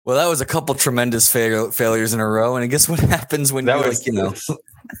Well, that was a couple tremendous failures in a row, and I guess what happens when don't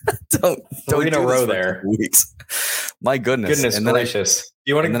three in a row there. Weeks. My goodness! Goodness gracious!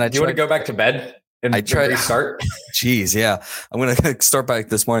 Do you want to go back to bed and restart? Jeez, yeah. I'm gonna start back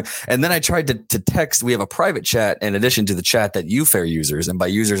this morning, and then I tried to text. We have a private chat in addition to the chat that UFair users, and by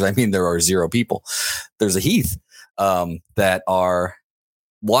users I mean there are 0 people. There's a Heath that are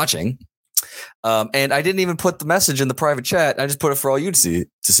watching. And I didn't even put the message in the private chat. I just put it for all you to see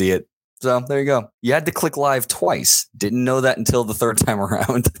it. So there you go. You had to click live twice. Didn't know that until the third time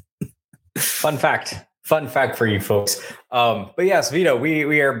around. Fun fact for you folks. But yes, Vito,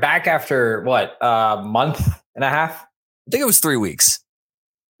 we are back after what, month and a half? I think it was 3 weeks.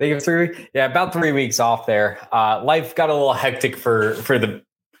 Yeah, about 3 weeks off there. Life got a little hectic for the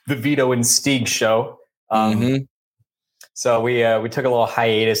Vito and Stieg show. So we took a little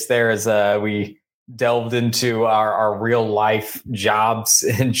hiatus there as we delved into our real life jobs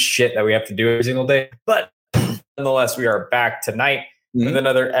and shit that we have to do every single day. But nonetheless, we are back tonight with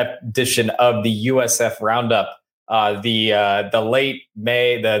another edition of the USF Roundup, the late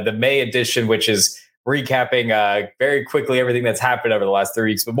May, the May edition, which is recapping very quickly everything that's happened over the last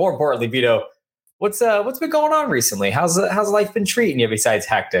 3 weeks. But more importantly, Vito, what's been going on recently? How's life been treating you besides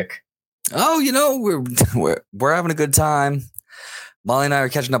hectic? Oh, we're having a good time. Molly and I are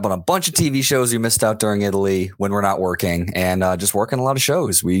catching up on a bunch of TV shows we missed out during Italy when we're not working, and just working a lot of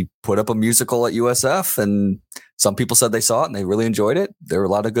shows. We put up a musical at USF, and some people said they saw it and they really enjoyed it. There were a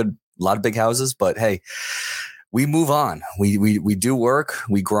lot of big houses, but hey, we move on. We do work,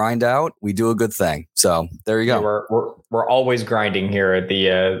 we grind out, we do a good thing. So there you go. Yeah, we're always grinding here at the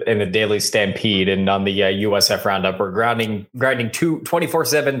in the Daily Stampede and on the USF Roundup. We're grinding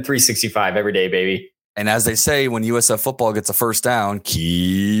 24/7, 365 every day, baby. And as they say, when USF football gets a first down,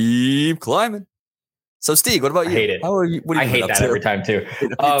 keep climbing. So, Stieg, what about you? I hate it. How are you? What are you I hate that every time too.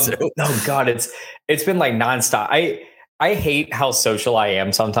 Oh God, it's been like nonstop. I hate how social I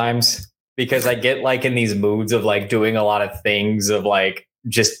am sometimes, because I get like in these moods of like doing a lot of things of like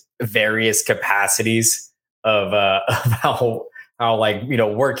just various capacities of how like,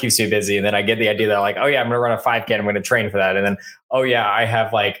 work keeps me busy. And then I get the idea that like, oh yeah, I'm going to run a 5K. I'm going to train for that. And then, oh yeah, I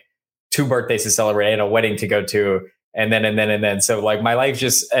have like 2 birthdays to celebrate and a wedding to go to. And then. So like my life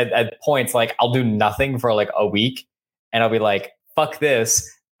just at points, like I'll do nothing for like a week and I'll be like, fuck this.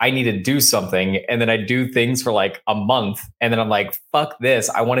 I need to do something. And then I do things for like a month. And then I'm like, fuck this.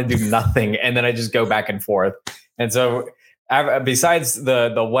 I want to do nothing. And then I just go back and forth. And so besides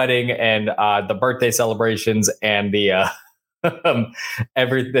the wedding and the birthday celebrations and the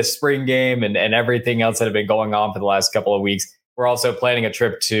spring game and everything else that have been going on for the last couple of weeks, we're also planning a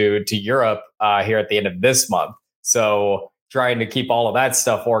trip to Europe here at the end of this month. So trying to keep all of that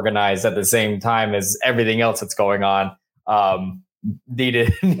stuff organized at the same time as everything else that's going on.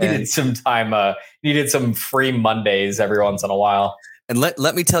 Needed some time, needed some free Mondays every once in a while. And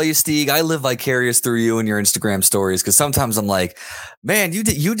let me tell you, Stieg, I live vicarious through you and your Instagram stories, because sometimes I'm like, man, you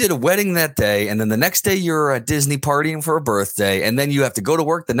did a wedding that day, and then the next day you're at Disney partying for a birthday, and then you have to go to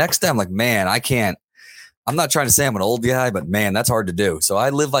work the next day. I'm like, man, I can't. I'm not trying to say I'm an old guy, but man, that's hard to do. So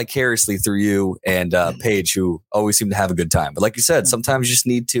I live vicariously through you and Paige, who always seem to have a good time. But like you said, sometimes you just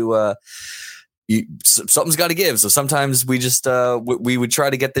need to. Something's got to give. So sometimes we just we would try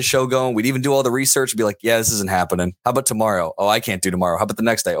to get this show going. We'd even do all the research and be like, yeah, this isn't happening. How about tomorrow? Oh, I can't do tomorrow. How about the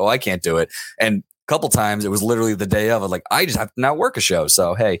next day? Oh, I can't do it. And a couple times it was literally the day of, like, I just have to now work a show.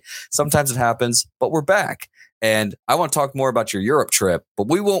 So hey, sometimes it happens, but we're back. And I want to talk more about your Europe trip, but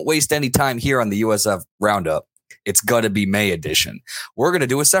we won't waste any time here on the USF Roundup. It's got to be May edition. We're going to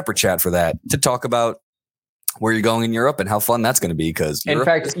do a separate chat for that to talk about where you're going in Europe and how fun that's going to be. Because in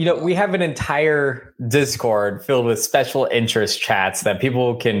fact, we have an entire Discord filled with special interest chats that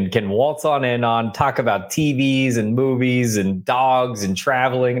people can waltz on in on, talk about TVs and movies and dogs and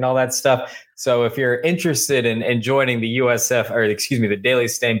traveling and all that stuff. So if you're interested in joining the the Daily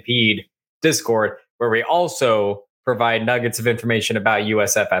Stampede Discord, where we also provide nuggets of information about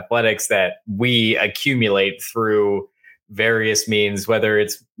USF athletics that we accumulate through various means, whether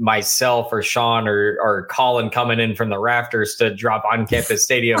it's myself or Sean or Colin coming in from the rafters to drop on campus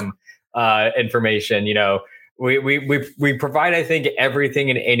stadium information. We provide, I think, everything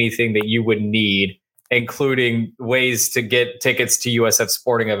and anything that you would need, including ways to get tickets to USF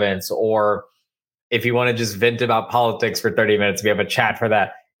sporting events, or if you want to just vent about politics for 30 minutes, we have a chat for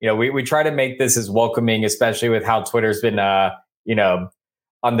that. We try to make this as welcoming, especially with how Twitter's been,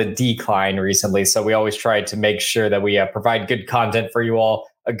 on the decline recently. So we always try to make sure that we provide good content for you all,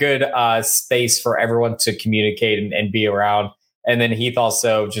 a good space for everyone to communicate and be around. And then Heath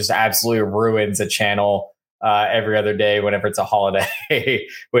also just absolutely ruins a channel every other day whenever it's a holiday,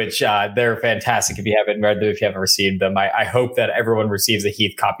 which they're fantastic. If you haven't read them, if you haven't received them, I hope that everyone receives a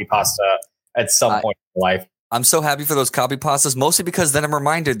Heath copy pasta at some point in life. I'm so happy for those copy pastas, mostly because then I'm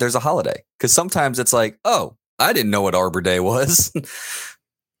reminded there's a holiday. Because sometimes it's like, oh, I didn't know what Arbor Day was.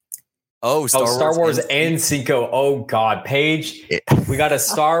 Star Wars and Cinco. Oh God, Paige, we got a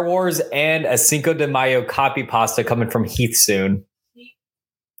Star Wars and a Cinco de Mayo copy pasta coming from Heath soon.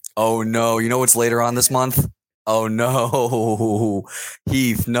 Oh no, you know what's later on this month? Oh no,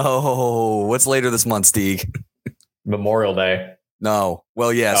 Heath, no. What's later this month, Steve? Memorial Day. No.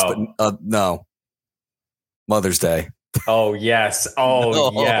 Well, yes, but no. Mother's Day. Oh yes. Oh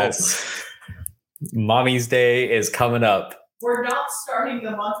no. Yes. Mommy's Day is coming up. We're not starting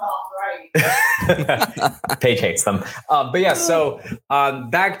the month off right. Paige hates them. But yeah, so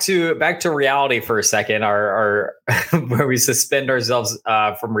back to reality for a second, our where we suspend ourselves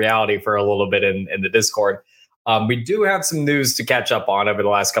from reality for a little bit in the Discord. We do have some news to catch up on over the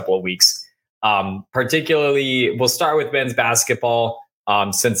last couple of weeks. Particularly, we'll start with men's basketball,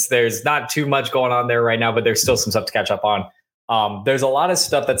 since there's not too much going on there right now, but there's still some stuff to catch up on. There's a lot of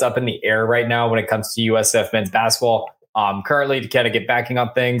stuff that's up in the air right now when it comes to USF men's basketball. Currently, to kind of get backing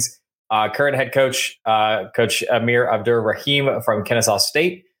on things, current head coach, Coach Amir Abdur-Rahim from Kennesaw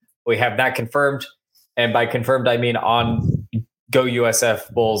State. We have that confirmed. And by confirmed, I mean on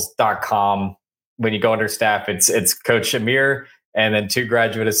gousfbulls.com. When you go under staff, it's Coach Amir and then 2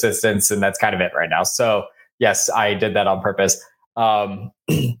 graduate assistants. And that's kind of it right now. So yes, I did that on purpose. And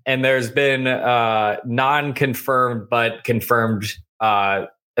there's been non-confirmed, but confirmed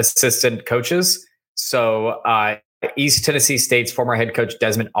assistant coaches. So East Tennessee State's former head coach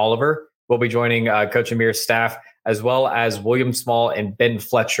Desmond Oliver will be joining Coach Amir's staff, as well as William Small and Ben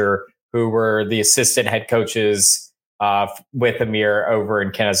Fletcher, who were the assistant head coaches with Amir over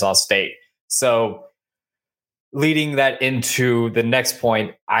in Kennesaw State. So leading that into the next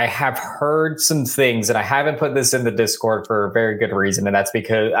point, I have heard some things, and I haven't put this in the Discord for a very good reason, and that's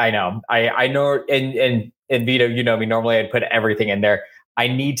because I know, and Vito, you know me, normally I'd put everything in there. I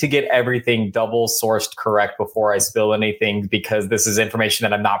need to get everything double sourced correct before I spill anything, because this is information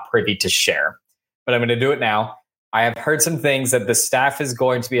that I'm not privy to share. But I'm going to do it now. I have heard some things that the staff is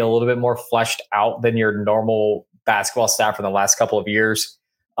going to be a little bit more fleshed out than your normal basketball staff in the last couple of years.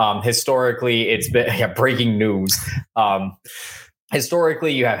 Historically, it's been breaking news.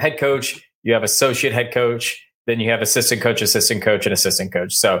 Historically, you have head coach, you have associate head coach, then you have assistant coach, and assistant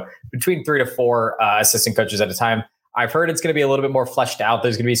coach. So between 3 to 4 assistant coaches at a time. I've heard it's going to be a little bit more fleshed out.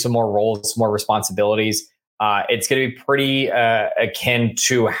 There's going to be some more roles, some more responsibilities. It's going to be pretty akin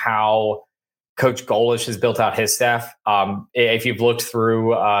to how Coach Golish has built out his staff. If you've looked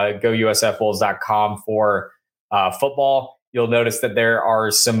through gousfbulls.com for football, you'll notice that there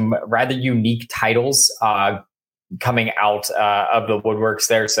are some rather unique titles coming out of the woodworks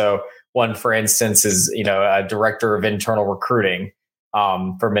there. So one, for instance, is a director of internal recruiting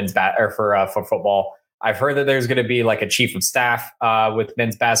for men's for football. I've heard that there's going to be like a chief of staff with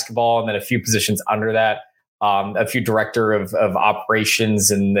men's basketball, and then a few positions under that, a few director of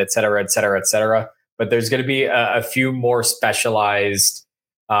operations, and et cetera, et cetera, et cetera. But there's going to be a few more specialized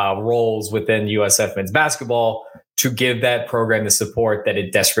roles within USF men's basketball to give that program the support that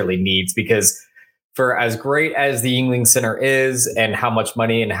it desperately needs. Because for as great as the Yuengling Center is, and how much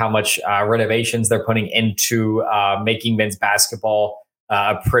money and how much renovations they're putting into making men's basketball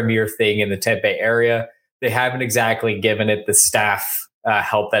a premier thing in the Tampa Bay area, they haven't exactly given it the staff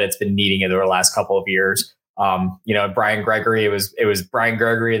help that it's been needing over the last couple of years. Brian Gregory, it was Brian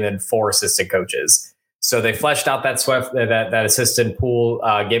Gregory and then 4 assistant coaches. So they fleshed out that assistant pool,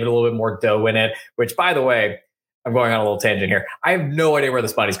 gave it a little bit more dough in it, which, by the way, I'm going on a little tangent here. I have no idea where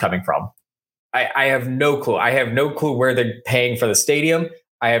this money's coming from. I have no clue. I have no clue where they're paying for the stadium.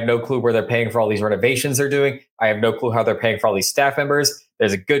 I have no clue where they're paying for all these renovations they're doing. I have no clue how they're paying for all these staff members.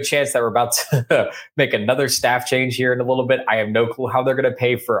 There's a good chance that we're about to make another staff change here in a little bit. I have no clue how they're going to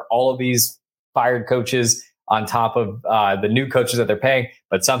pay for all of these fired coaches on top of the new coaches that they're paying,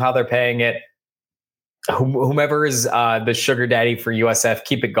 but somehow they're paying it. Whomever is the sugar daddy for USF,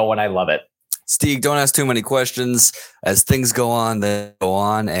 keep it going. I love it. Steve, don't ask too many questions. As things go on, they go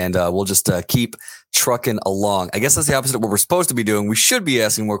on, and we'll just keep trucking along. I guess that's the opposite of what we're supposed to be doing. We should be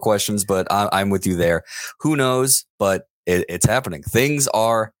asking more questions, but I'm with you there. Who knows? But it's happening. Things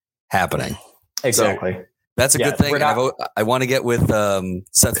are happening. Exactly. So that's a good thing. I want to get with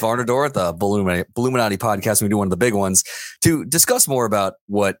Seth Varnador at the Illuminati podcast. We do one of the big ones to discuss more about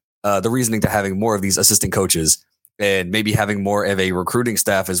what the reasoning to having more of these assistant coaches and maybe having more of a recruiting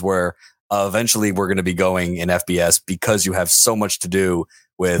staff is where eventually we're going to be going in FBS, because you have so much to do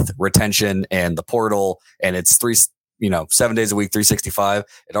with retention and the portal, and it's 7 days a week, 365.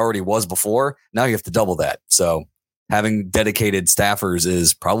 It already was before. Now you have to double that. So having dedicated staffers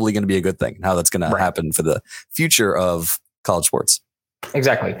is probably going to be a good thing. How that's going to happen for the future of college sports.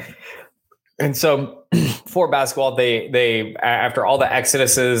 Exactly. And so for basketball, they after all the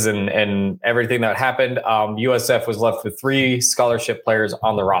exoduses and everything that happened, USF was left with 3 scholarship players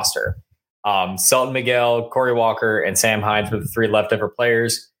on the roster. Selton Miguel, Corey Walker, and Sam Hines were the 3 leftover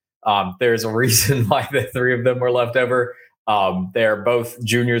players. There's a reason why the 3 of them were left over. They're both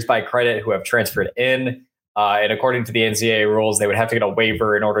juniors by credit who have transferred in. And according to the NCAA rules, they would have to get a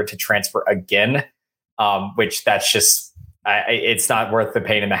waiver in order to transfer again, which that's just, it's not worth the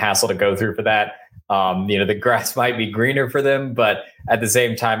pain and the hassle to go through for that. The grass might be greener for them, but at the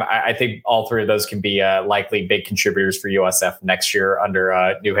same time, I think all 3 of those can be likely big contributors for USF next year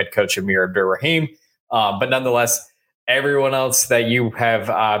under new head coach Amir Abdur-Rahim. But nonetheless, everyone else that you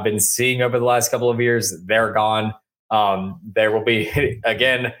have been seeing over the last couple of years, they're gone. There will be,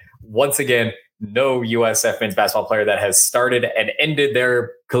 once again, no USF men's basketball player that has started and ended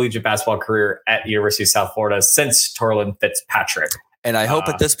their collegiate basketball career at the University of South Florida since Torlin Fitzpatrick. And I hope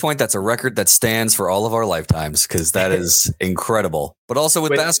at this point that's a record that stands for all of our lifetimes, because that is incredible. But also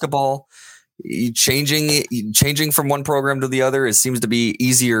with basketball, changing from one program to the other, it seems to be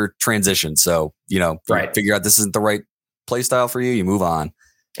easier transition. So, you figure out this isn't the right play style for you, you move on.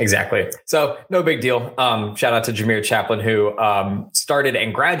 Exactly. So no big deal. Shout out to Jameer Chaplin, who started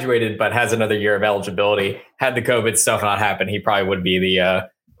and graduated, but has another year of eligibility. Had the COVID stuff not happen, he probably would be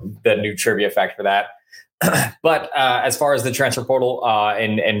the new trivia fact for that. But as far as the transfer portal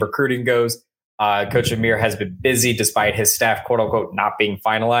and recruiting goes, Coach Amir has been busy despite his staff, quote unquote, not being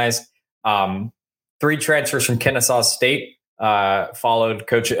finalized. 3 transfers from Kennesaw State followed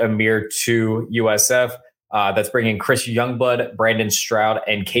Coach Amir to USF. That's bringing Chris Youngblood, Brandon Stroud,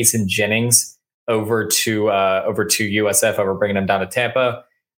 and Kason Jennings over to USF. Over bringing them down to Tampa,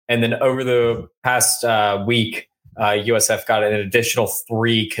 and then over the past week, USF got an additional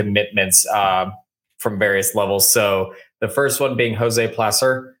 3 commitments from various levels. So the first one being Jose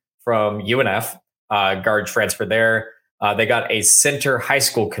Placer from UNF, guard transfer there. They got a center high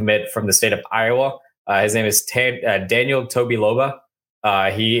school commit from the state of Iowa. His name is Daniel Tobiloba.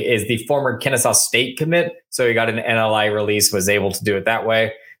 He is the former Kennesaw State commit, so he got an NLI release, was able to do it that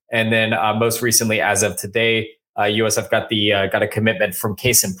way. And then most recently, as of today, USF got a commitment from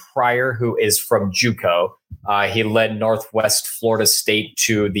Kason Pryor, who is from JUCO. He led Northwest Florida State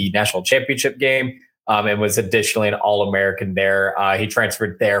to the national championship game and was additionally an All-American there. He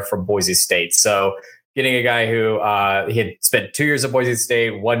transferred there from Boise State. So getting a guy who he had spent 2 years at Boise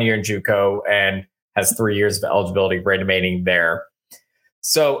State, 1 year in JUCO, and has 3 years of eligibility remaining there.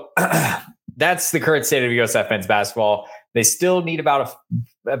 So that's the current state of USF men's basketball. They still need about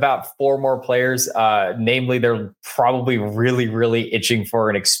 4 more players. Namely, they're probably really, really itching for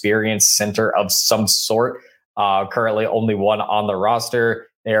an experienced center of some sort. Currently, only 1 on the roster.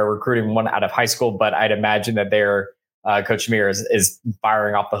 They are recruiting 1 out of high school, but I'd imagine that their Coach Amir is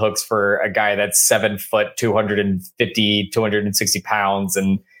firing off the hooks for a guy that's 7 foot, 250, 260 pounds,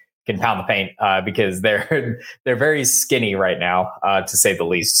 and can pound the paint because they're very skinny right now, to say the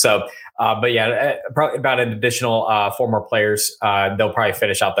least. So, but yeah, probably about an additional 4 more players. They'll probably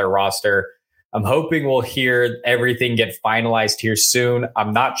finish out their roster. I'm hoping we'll hear everything get finalized here soon.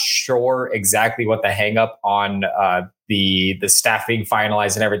 I'm not sure exactly what the hang up on the staffing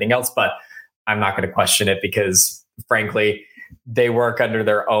finalized and everything else, but I'm not going to question it because, frankly, they work under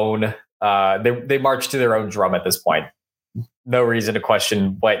their own. They march to their own drum at this point. No reason to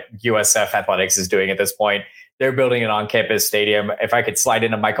question what USF Athletics is doing at this point. They're building an on-campus stadium. If I could slide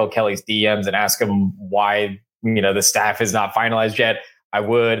into Michael Kelly's DMs and ask him why the staff is not finalized yet, I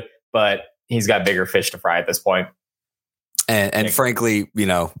would. But he's got bigger fish to fry at this point. And frankly, maybe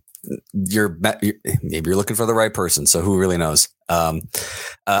you're looking for the right person. So who really knows?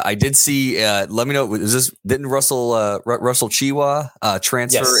 I did see. Let me know. Didn't Russell Chiwa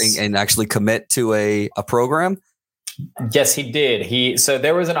transfer and actually commit to a program? Yes, he did. So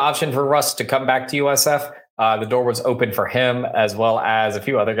there was an option for Russ to come back to USF. The door was open for him as well as a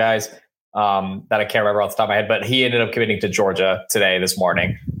few other guys that I can't remember off the top of my head, but he ended up committing to Georgia this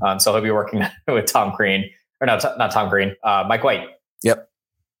morning. So he'll be working with Tom Green, or no, not Tom Green, Mike White. Yep.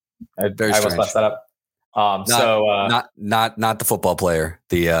 I almost messed that up. Not the football player,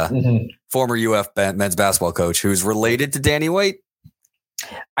 the former UF men's basketball coach who's related to Danny White.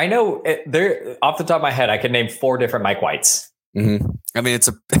 I know there off the top of my head, I can name 4 different Mike Whites. Mm-hmm. I mean,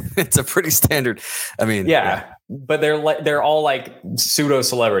 it's a pretty standard. I mean, yeah. But they're all like pseudo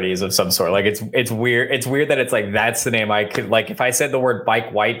celebrities of some sort. Like it's weird. It's weird that it's like that's the name I could like. If I said the word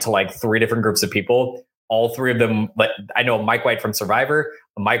Mike White to like 3 different groups of people, all 3 of them. Like I know a Mike White from Survivor,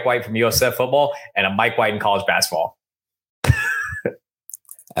 a Mike White from USF football, and a Mike White in college basketball.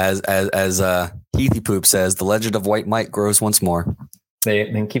 As Heathy Poop says, the legend of White Mike grows once more.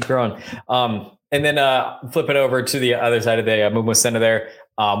 They keep growing. And then flip it over to the other side of the movement center there.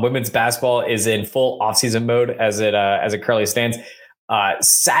 Women's basketball is in full offseason mode as it currently stands.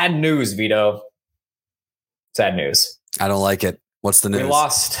 Sad news, Vito. Sad news. I don't like it. What's the news?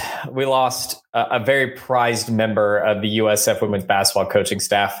 We lost a very prized member of the USF women's basketball coaching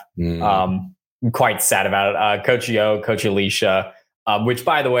staff. I'm quite sad about it. Coach Yo, Coach Alicia. Which,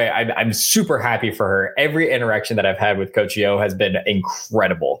 by the way, I'm super happy for her. Every interaction that I've had with Coach Yo has been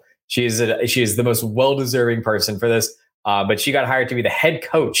incredible. She is the most well-deserving person for this. But she got hired to be the head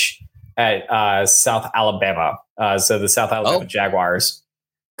coach at South Alabama. So the South Alabama Jaguars.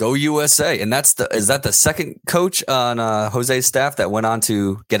 Go USA. And is that the second coach on Jose's staff that went on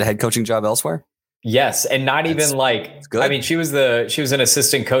to get a head coaching job elsewhere? Yes, and even like good. I mean, she was an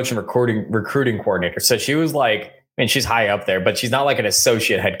assistant coach and recruiting coordinator. So she was like, I mean, she's high up there, but she's not like an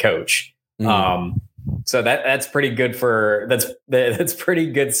associate head coach. So that's pretty good that's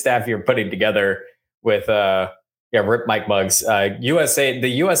pretty good staff you're putting together with Rip Mike Muggs. The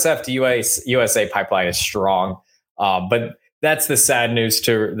USF to USA pipeline is strong. But that's the sad news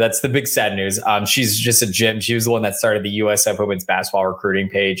too. That's the big sad news. She's just a gem. She was the one that started the USF women's basketball recruiting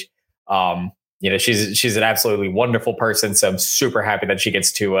page. She's an absolutely wonderful person. So I'm super happy that she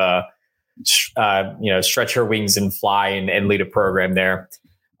gets to stretch her wings and fly and lead a program there.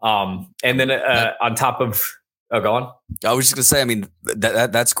 And then on top of, go on. I was just gonna say, I mean,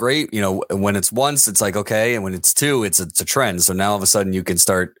 that's great. When it's once, it's like, okay. And when it's 2, it's a trend. So now all of a sudden you can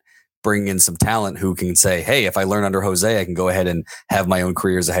start bringing in some talent who can say, hey, if I learn under Jose, I can go ahead and have my own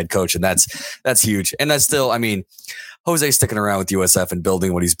career as a head coach. And that's huge. And that's still, I mean, Jose sticking around with USF and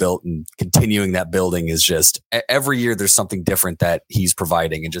building what he's built and continuing that building is just every year there's something different that he's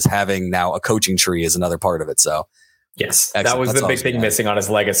providing, and just having now a coaching tree is another part of it. So yes, excellent. That was the big thing missing on his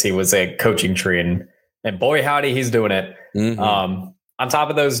legacy was a coaching tree, and boy, howdy, he's doing it. Mm-hmm. On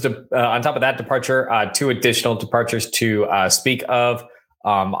top of that departure, 2 additional departures to speak of.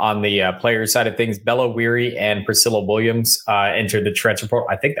 On the player side of things, Bella Weary and Priscilla Williams entered the transfer portal.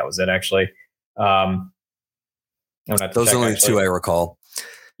 I think that was it, actually. Those are only 2 I recall.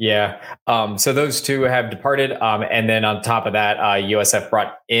 Yeah. So those 2 have departed. And then on top of that, USF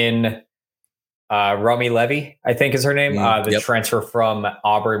brought in Romy Levy, I think is her name, transfer from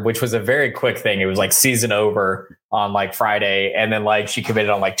Auburn, which was a very quick thing. It was like season over on like Friday, and then like she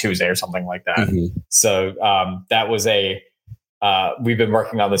committed on like Tuesday or something like that. Mm-hmm. So that was we've been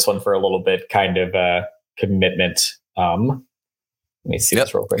working on this one for a little bit, kind of commitment. Let me see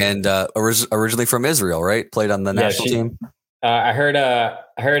this real quick. And originally from Israel, right? Played on the national team. I heard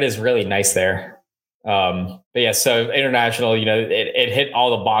it is really nice there. But yeah, so international, it hit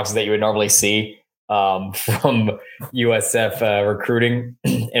all the boxes that you would normally see from USF recruiting.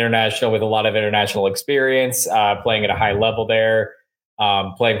 International with a lot of international experience, playing at a high level there.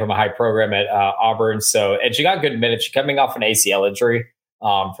 Playing from a high program at Auburn. And she got good minutes. She's coming off an ACL injury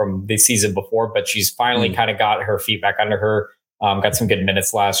from the season before, but she's finally kind of got her feet back under her. Got some good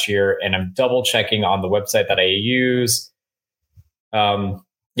minutes last year, and I'm double checking on the website that I use.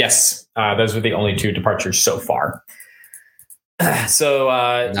 Yes, those were the only 2 departures so far. Jose's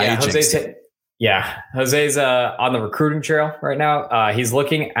on the recruiting trail right now. He's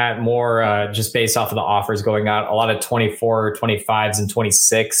looking at more just based off of the offers going out. A lot of 24, 25s, and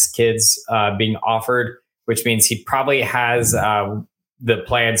 26 kids being offered, which means he probably has the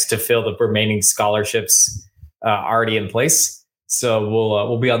plans to fill the remaining scholarships already in place. So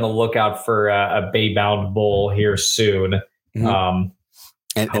we'll be on the lookout for a Baybound Bowl here soon. Mm-hmm.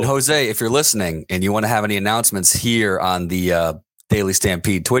 And Jose, if you're listening and you want to have any announcements here on the Daily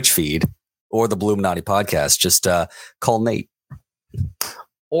Stampede Twitch feed or the Bluminati podcast, just call Nate.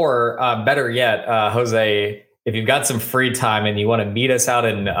 Or better yet, Jose, if you've got some free time and you want to meet us out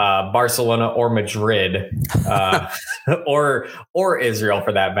in Barcelona or Madrid, or Israel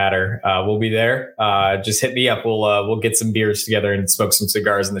for that matter, we'll be there. Just hit me up. We'll get some beers together and smoke some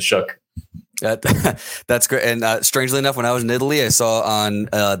cigars in the Shook. That's great. And strangely enough, when I was in Italy, I saw on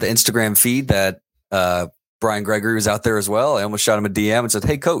the Instagram feed that Brian Gregory was out there as well. I almost shot him a DM and said,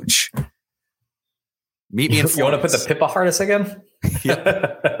 "Hey, coach." Meet me in Florence. You want to put the Pippa harness again?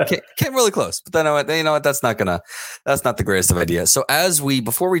 Yeah, came really close, but then you know what? That's not the greatest of ideas. So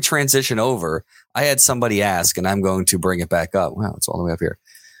before we transition over, I had somebody ask, and I'm going to bring it back up. Wow, it's all the way up here.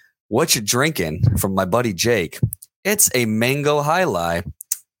 What you drinking? From my buddy Jake. It's a mango high life.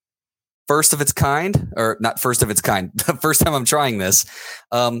 First of its kind, or not first of its kind. The first time I'm trying this.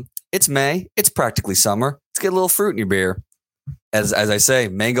 It's May. It's practically summer. Let's get a little fruit in your beer. As I say,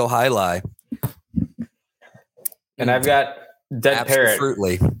 mango high life. And I've got Dead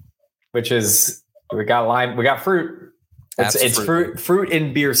Parrot, which is we got lime, we got fruit. It's fruit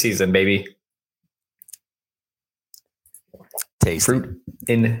in beer season, baby. Tasty. Fruit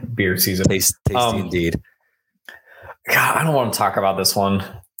in beer season. Tasty indeed. God, I don't want to talk about this one.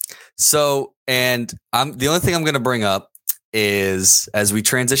 So, and the only thing I'm going to bring up is as we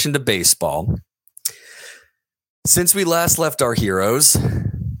transition to baseball. Since we last left our heroes,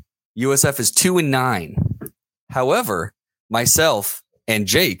 USF is 2-9. However, myself and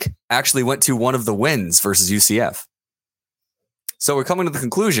Jake actually went to one of the wins versus UCF. So we're coming to the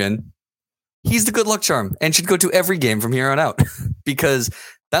conclusion he's the good luck charm and should go to every game from here on out because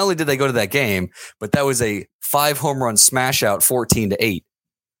not only did they go to that game, but that was a 5 home run smash out 14-8. It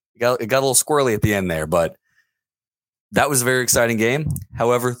got a little squirrely at the end there, but that was a very exciting game.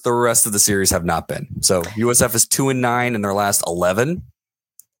 However, the rest of the series have not been. So USF is 2-9 in their last 11.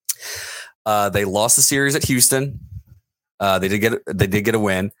 They lost the series at Houston. They did get a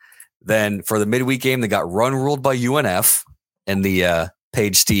win. Then for the midweek game, they got run ruled by UNF in the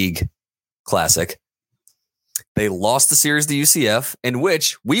Paige Steig Classic. They lost the series to UCF, in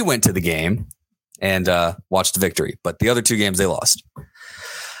which we went to the game and watched the victory. But the other 2 games they lost.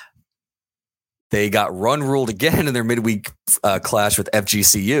 They got run ruled again in their midweek clash with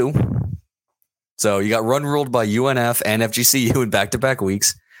FGCU. So you got run ruled by UNF and FGCU in back-to-back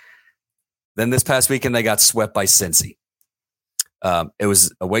weeks. Then this past weekend, they got swept by Cincy. It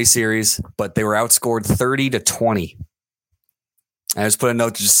was a away series, but they were outscored 30-20. I just put a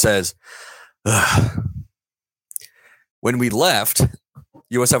note that just says, ugh. When we left,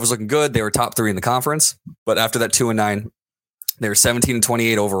 USF was looking good. They were top 3 in the conference, but after that 2-9, they were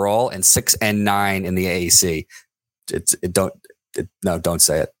 17-28 overall and 6-9 in the AAC. Don't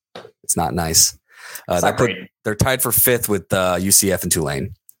say it. It's not nice. They're tied for 5th with UCF and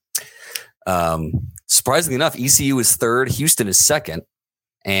Tulane. Surprisingly enough, ECU is 3rd, Houston is 2nd,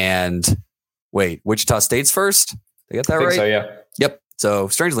 and Wichita State's 1st. They got that right? So, yeah. Yep. So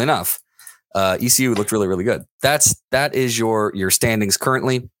strangely enough, ECU looked really, really good. That is your standings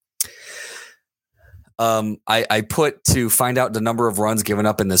currently. I put to find out the number of runs given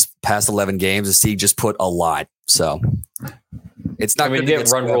up in this past 11 games. The Steig just put a lot. So it's not going to get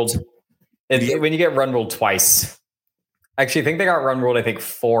run ruled. When you get run ruled twice. Actually, I think they got run ruled,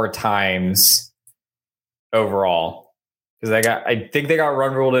 4 times overall. Because I think they got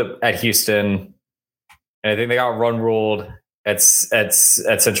run ruled at Houston. And I think they got run ruled at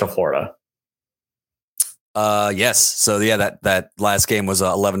Central Florida. Yes. So yeah, that last game was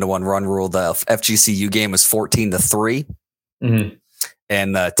 11-1 run rule. The FGCU game was 14-3, and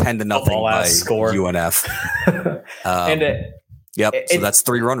 10-0 by UNF. So that's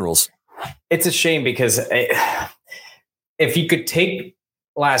 3 run rules. It's a shame because if you could take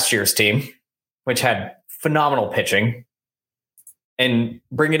last year's team, which had phenomenal pitching, and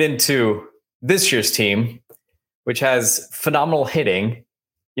bring it into this year's team, which has phenomenal hitting,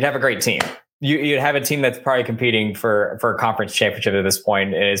 you'd have a great team. You'd have a team that's probably competing for a conference championship at this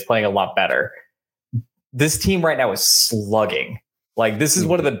point and is playing a lot better. This team right now is slugging. This is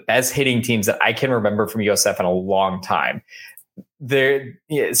one of the best hitting teams that I can remember from USF in a long time.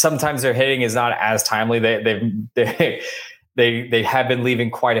 Sometimes their hitting is not as timely. They have been leaving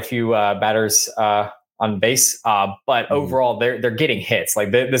quite a few batters on base, but overall they're getting hits.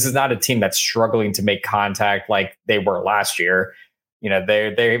 This is not a team that's struggling to make contact like they were last year.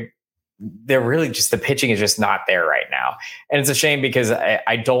 They're really just, the pitching is just not there right now. And it's a shame because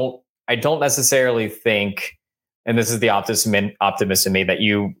I don't necessarily think, and this is the optimist in me, that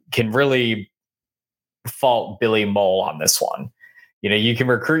you can really fault Billy Mole on this one. You can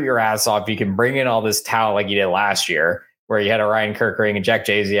recruit your ass off. You can bring in all this talent like you did last year, where you had a Ryan Kirkering and Jack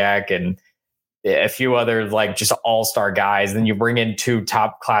Jasiak and a few other just all-star guys. Then you bring in 2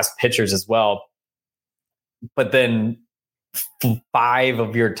 top-class pitchers as well. But then 5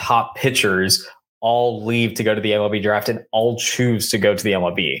 of your top pitchers all leave to go to the MLB draft and all choose to go to the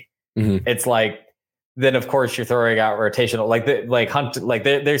MLB. Mm-hmm. It's then of course you're throwing out rotational,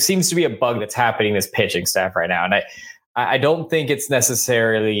 there seems to be a bug that's happening in this pitching staff right now. And I don't think it's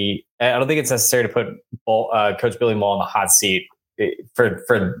necessary to put Coach Billy Mole on the hot seat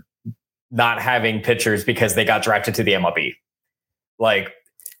for not having pitchers because they got drafted to the MLB. Like,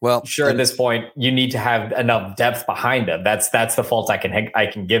 well, sure, at this point, you need to have enough depth behind them. That's the fault I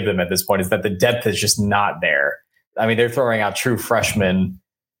can give them at this point, is that the depth is just not there. I mean, they're throwing out true freshmen,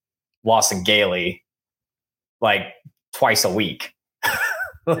 Lawson Gailey, like twice a week.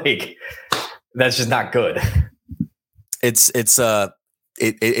 Like, that's just not good. It's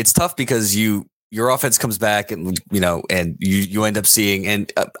tough because your offense comes back and you end up seeing,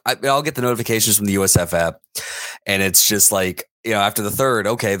 and I'll get the notifications from the USF app, and it's just like, after the third,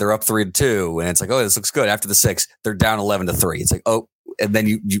 okay, they're up 3-2, and it's like, oh, this looks good. After the 6th, they're down 11-3. It's like, oh, and then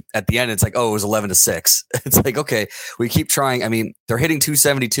you at the end, it's like, oh, it was 11-6. It's like, okay, we keep trying. I mean, they're hitting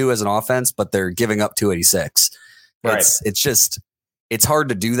 272 as an offense, but they're giving up 286. Right. It's hard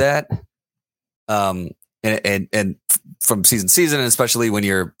to do that. And from season to season, and especially when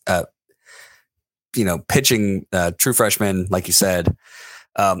you're, pitching true freshmen, like you said,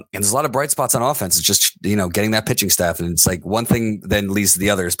 and there's a lot of bright spots on offense. It's just, getting that pitching staff, and it's like one thing then leads to the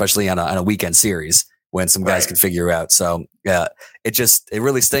other, especially on a weekend series when some guys can figure out. So yeah, it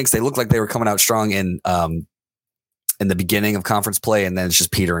really stinks. They look like they were coming out strong in the beginning of conference play, and then it's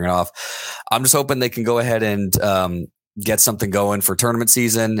just petering off. I'm just hoping they can go ahead and get something going for tournament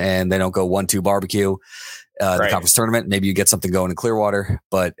season, and they don't go 1-2 barbecue the conference tournament. Maybe you get something going in Clearwater,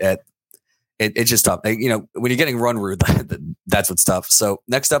 but it's just tough. When you're getting run rude, that's what's tough. So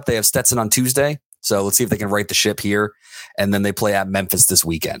next up, they have Stetson on Tuesday. So let's see if they can right the ship here, and then they play at Memphis this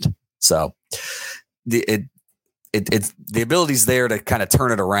weekend. So the ability's there to kind of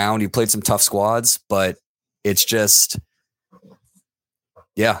turn it around. You played some tough squads, but it's just,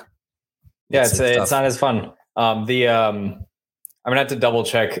 yeah. It's not as fun. I'm gonna have to double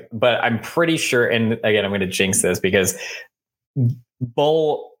check, but I'm pretty sure. And again, I'm going to jinx this because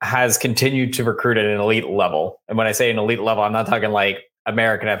Bull has continued to recruit at an elite level. And when I say an elite level, I'm not talking like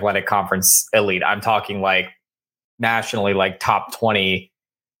American Athletic Conference elite. I'm talking like nationally, like top 20,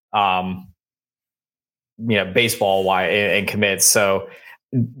 baseball wise and commits. So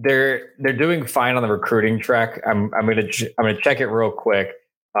they're doing fine on the recruiting track. I'm gonna check it real quick.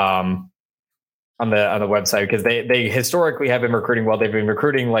 On the website, because they historically have been recruiting well. They've been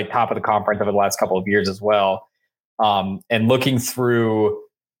recruiting like top of the conference over the last couple of years as well. And looking through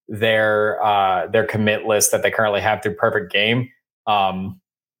their commit list that they currently have through Perfect Game.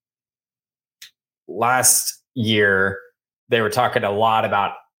 Last year they were talking a lot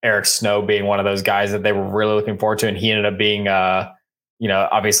about Eric Snow being one of those guys that they were really looking forward to, and he ended up being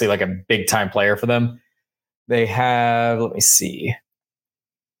obviously like a big time player for them. They have, let me see.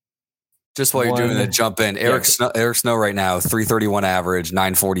 Just while you're doing that, jump in. Eric Snow right now, 331 average,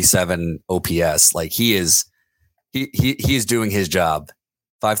 947 OPS. Like he is doing his job.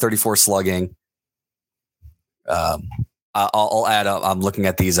 534 slugging. I'll add up. I'm looking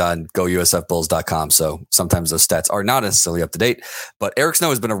at these on gousfbulls.com. So sometimes those stats are not necessarily up to date, but Eric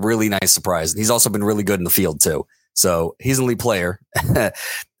Snow has been a really nice surprise. And he's also been really good in the field too. So he's an elite player,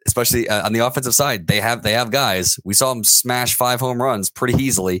 especially on the offensive side. They have guys. We saw him smash 5 home runs pretty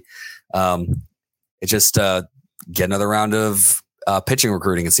easily. It's just get another round of pitching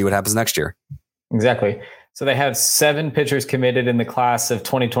recruiting and see what happens next year. Exactly. So they have 7 pitchers committed in the class of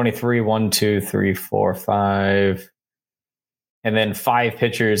 2023, 1, 2, 3, 4, 5, and then 5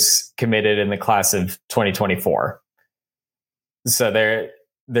 pitchers committed in the class of 2024. So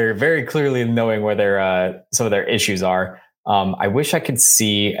they're very clearly knowing where some of their issues are. I wish I could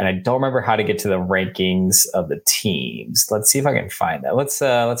see, and I don't remember how to get to the rankings of the teams. Let's see if I can find that. Let's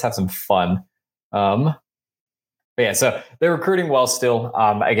have some fun. But yeah, so they're recruiting well still.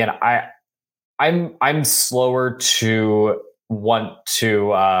 Again, I'm slower to want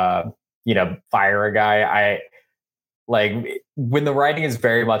to fire a guy. I like when the writing is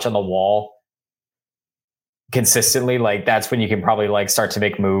very much on the wall consistently. Like that's when you can probably like start to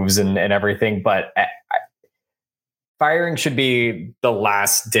make moves and everything. But firing should be the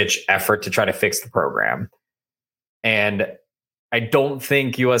last ditch effort to try to fix the program. And I don't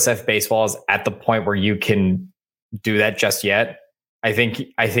think USF baseball is at the point where you can do that just yet. I think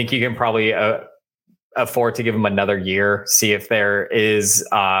you can probably afford to give them another year, see if there is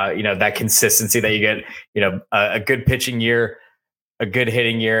that consistency that you get, a good pitching year, a good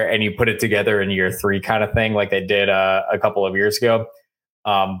hitting year, and you put it together in year 3 kind of thing, like they did a couple of years ago.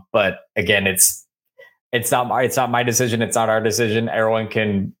 But again, it's not my decision. It's not our decision. Everyone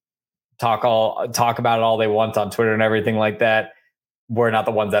can talk about it all they want on Twitter and everything like that. We're not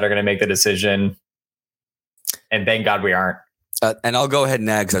the ones that are going to make the decision. And thank God we aren't. And I'll go ahead and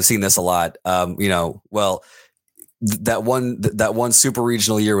add, because I've seen this a lot. that one super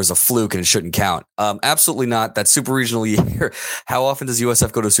regional year was a fluke and it shouldn't count. Absolutely not. That super regional year. How often does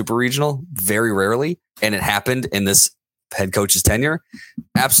USF go to super regional? Very rarely, and it happened in this head coach's tenure.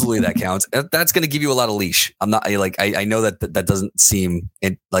 Absolutely, that counts. That's going to give you a lot of leash. I'm not like I know that doesn't seem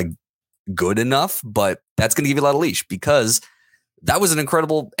like good enough, but that's going to give you a lot of leash because that was an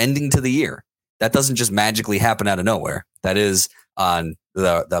incredible ending to the year. That doesn't just magically happen out of nowhere. That is on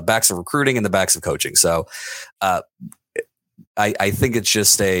the backs of recruiting and the backs of coaching. So I think it's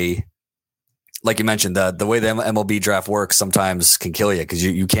just like you mentioned, the way the MLB draft works sometimes can kill you because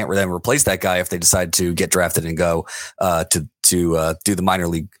you can't then replace that guy if they decide to get drafted and go to do the minor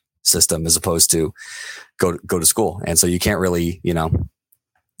league system as opposed to go to school. And so you can't really,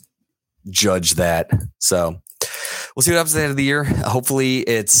 judge that. So we'll see what happens at the end of the year. Hopefully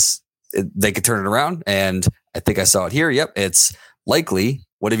they could turn it around. And I think I saw it here. Yep. It's likely.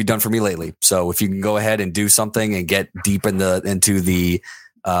 What have you done for me lately? So if you can go ahead and do something and get deep into the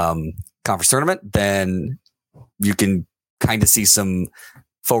conference tournament, then you can kind of see some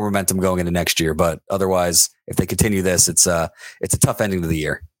full momentum going into next year. But otherwise, if they continue this, it's a tough ending to the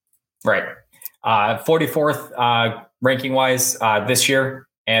year. Right. 44th ranking wise this year,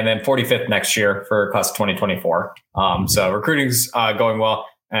 and then 45th next year for class of 2024. So recruiting's going well.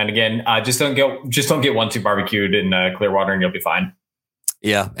 And again, just don't get 1-2 barbecued in Clearwater, and you'll be fine.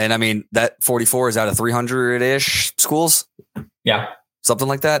 Yeah, and I mean that 44 is out of 300-ish schools. Yeah, something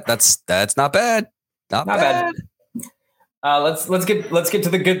like that. That's not bad. Not bad. Let's get to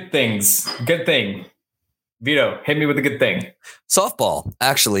the good things. Good thing. Vito, hit me with a good thing. Softball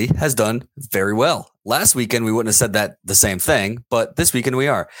actually has done very well. Last weekend, we wouldn't have said that the same thing, but this weekend we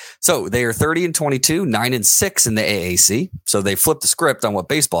are. So they are 30-22, 9-6 in the AAC. So they flipped the script on what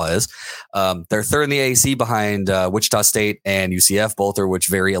baseball is. They're third in the AAC behind Wichita State and UCF, both are which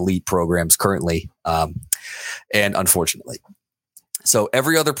very elite programs currently. And unfortunately. So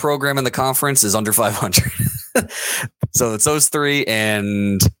every other program in the conference is under 500. So it's those three.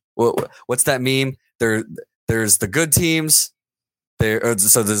 And what's that meme? There's the good teams.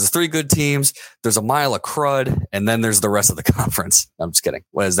 So there's 3 good teams. There's a mile of crud, and then there's the rest of the conference. I'm just kidding.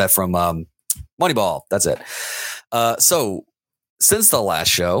 What is that from? Moneyball. That's it. So since the last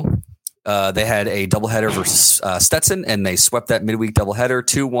show, they had a doubleheader versus Stetson, and they swept that midweek doubleheader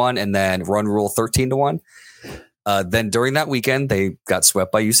 2-1, and then run rule 13-1. Then during that weekend, they got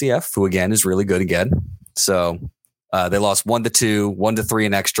swept by UCF, who again is really good again. So they lost 1-2, 1-3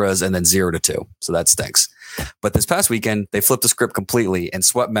 in extras, and then 0-2. So that stinks. But this past weekend, they flipped the script completely and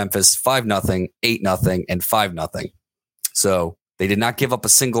swept Memphis 5-0, 8-0, and 5-0. So they did not give up a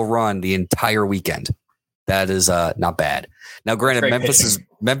single run the entire weekend. That is not bad. Now, granted, Memphis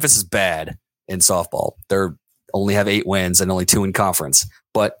is bad in softball. They only have 8 wins and only 2 in conference.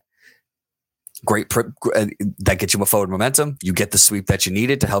 But great, that gets you a forward momentum. You get the sweep that you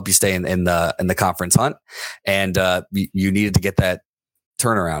needed to help you stay in the conference hunt, and you needed to get that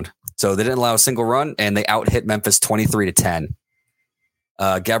turnaround. So they didn't allow a single run, and they out-hit Memphis 23-10.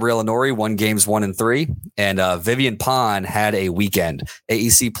 Gabriella Nori won games 1 and 3, and Vivian Pond had a weekend.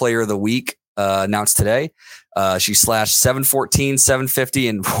 AEC Player of the Week announced today. She slashed 714, 750,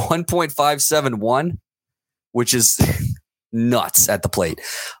 and 1.571, which is nuts at the plate,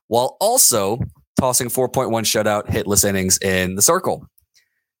 while also tossing 4.1 shutout hitless innings in the circle.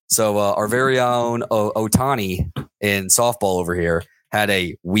 So our very own Otani in softball over here had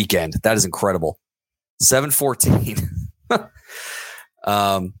a weekend. That is incredible. 714.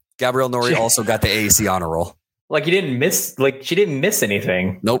 Gabrielle Nori also got the AAC honor roll. Like she didn't miss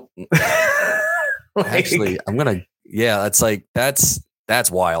anything. Nope. Actually, that's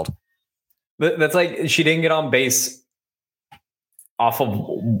wild. That's like she didn't get on base off of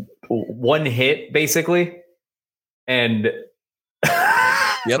one hit, basically. And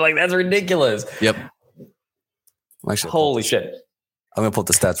yep. Like that's ridiculous. Yep. Holy shit. I'm gonna pull up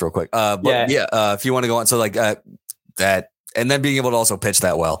the stats real quick. If you want to go on, so like that, and then being able to also pitch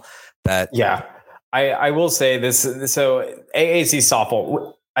that well. I will say this. So AAC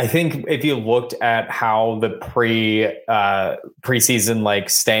softball, I think if you looked at how the preseason like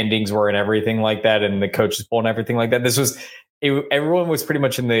standings were and everything like that, and the coaches poll and everything like that, everyone was pretty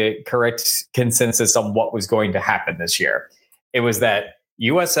much in the correct consensus on what was going to happen this year. It was that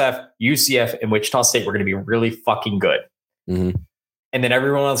USF, UCF, and Wichita State were going to be really fucking good. Mm-hmm. And then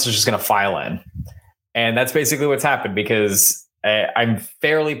everyone else is just going to file in. And that's basically what's happened, because I'm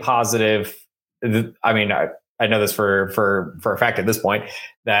fairly positive. I mean, I know this for a fact at this point,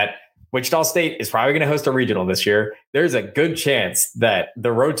 that Wichita State is probably going to host a regional this year. There's a good chance that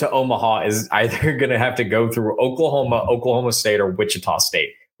the road to Omaha is either going to have to go through Oklahoma State, or Wichita State,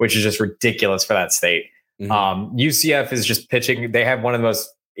 which is just ridiculous for that state. UCF is just pitching. They have one of the most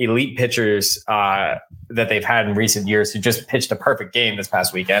elite pitchers that they've had in recent years who just pitched a perfect game this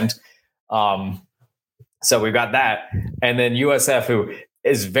past weekend. So we've got that. And then USF, who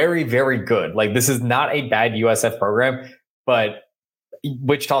is very, very good. Like, this is not a bad USF program, but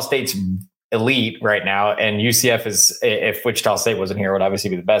Wichita State's elite right now. And UCF is, if Wichita State wasn't here, would obviously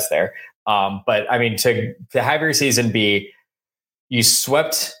be the best there. But I mean, to have your season be, you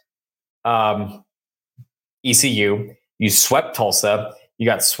swept ECU, you swept Tulsa, you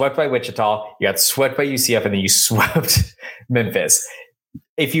got swept by Wichita, you got swept by UCF, and then you swept Memphis.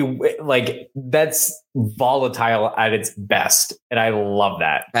 If you like, that's volatile at its best, and I love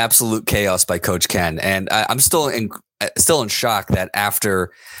that. Absolute chaos by Coach Ken, and I'm still in shock that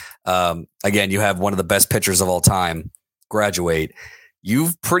after, again, you have one of the best pitchers of all time graduate.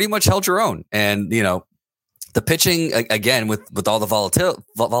 You've pretty much held your own, and you know the pitching again with all the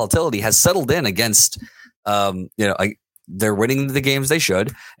volatility has settled in against. They're winning the games they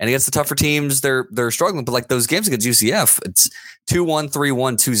should, and against the tougher teams, they're struggling. But like those games against UCF, it's 2-1,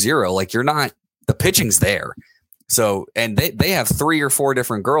 3-1, 2-0. Like you're not, the pitching's there. So, and they have 3 or 4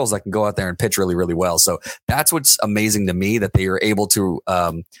 different girls that can go out there and pitch really, really well. So that's what's amazing to me, that they are able to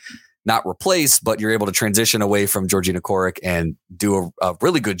not replace, but you're able to transition away from Georgina Korick and do a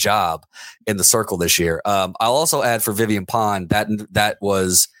really good job in the circle this year. I'll also add for Vivian Pond that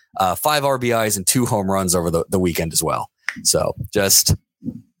was 5 RBIs and 2 home runs over the weekend as well. So just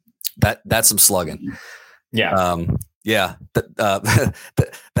that's some slugging. Yeah.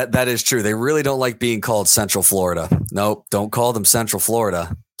 That is true. They really don't like being called Central Florida. Nope. Don't call them Central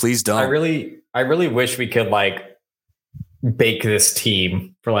Florida. Please don't. I really wish we could like bake this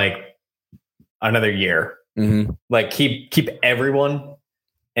team for like another year. Mm-hmm. Like keep everyone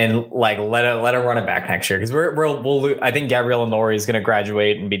and like let it run it back next year. Cause we'll I think Gabriella Nori is going to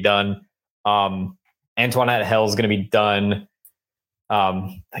graduate and be done. Antoinette Hell is going to be done.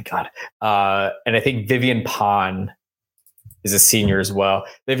 Thank God. And I think Vivian Pond is a senior as well.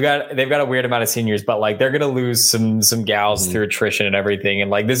 They've got a weird amount of seniors, but like they're going to lose some gals through attrition and everything. And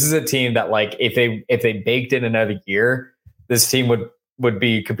like, this is a team that like, if they baked in another year, this team would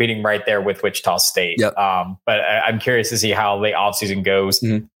be competing right there with Wichita State. Yep. But I'm curious to see how the offseason goes.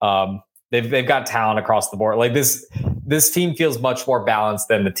 Mm-hmm. They've got talent across the board. Like this team feels much more balanced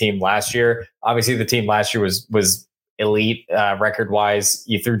than the team last year. Obviously, the team last year was elite record wise.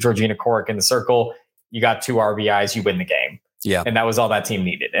 You threw Georgina Korick in the circle. You got 2 RBIs. You win the game. Yeah, and that was all that team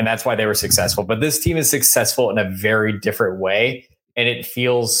needed, and that's why they were successful. But this team is successful in a very different way, and it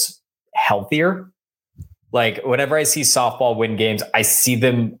feels healthier. Like whenever I see softball win games, I see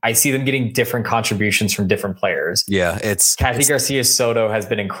them getting different contributions from different players. Yeah, Kathy Garcia Soto has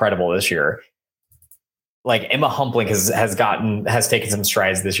been incredible this year. Like Emma Humplink has taken some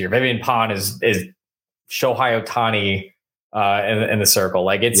strides this year. Vivian Pond is Shohei Ohtani in the circle.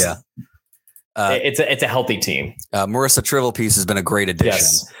 Like it's a healthy team. Marissa Trivelpiece has been a great addition.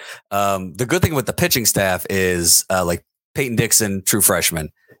 Yes. The good thing with the pitching staff is like Peyton Dixon, true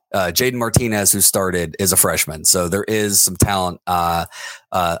freshman. Jaden Martinez, who started, is a freshman. So there is some talent on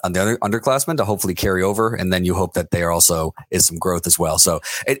the underclassmen to hopefully carry over. And then you hope that there also is some growth as well. So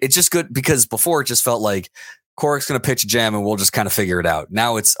it's just good, because before it just felt like Korick's going to pitch a gem and we'll just kind of figure it out.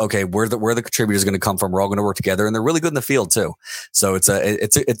 Now it's okay. Where the contributors going to come from? We're all going to work together, and they're really good in the field too. So it's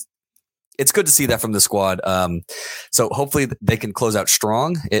good to see that from the squad. So hopefully they can close out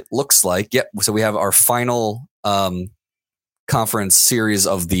strong. It looks like, yep. So we have our final conference series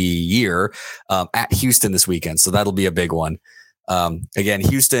of the year at Houston this weekend. So that'll be a big one. Again,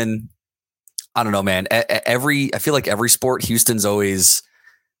 Houston, I don't know, man. I feel like every sport, Houston's always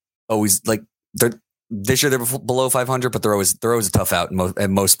like this year they're below 500, but they're always a tough out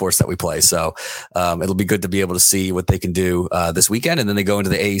in most sports that we play. So it'll be good to be able to see what they can do this weekend. And then they go into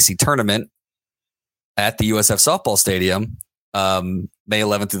the AAC tournament at the USF softball stadium, May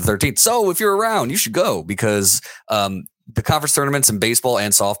 11th through the 13th. So if you're around, you should go, because the conference tournaments in baseball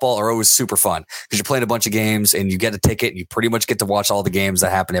and softball are always super fun, because you're playing a bunch of games and you get a ticket and you pretty much get to watch all the games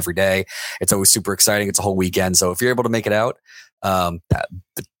that happen every day. It's always super exciting. It's a whole weekend. So if you're able to make it out,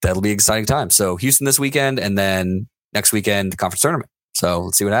 that'll be an exciting time. So Houston this weekend, and then next weekend, the conference tournament. So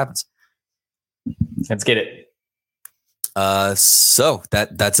let's see what happens. Let's get it. So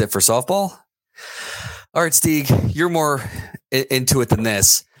that's it for softball. All right, Stieg, you're more into it than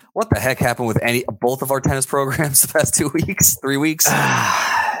this. What the heck happened with both of our tennis programs the past 2 weeks, 3 weeks?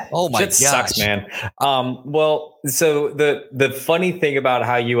 Oh my gosh, sucks, man. Well, so the funny thing about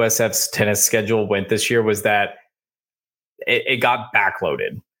how USF's tennis schedule went this year was that it got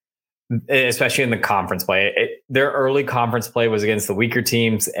backloaded. especially in the conference play. Their early conference play was against the weaker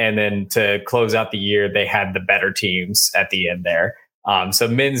teams, and then to close out the year, they had the better teams at the end there. So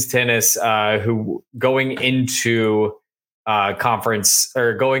men's tennis, who going into conference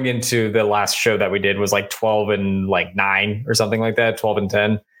or going into the last show that we did was like 12-9 or something like that,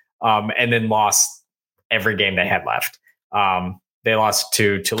 12-10, and then lost every game they had left. They lost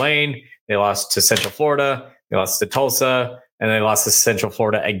to Tulane, they lost to Central Florida, they lost to Tulsa, and they lost to Central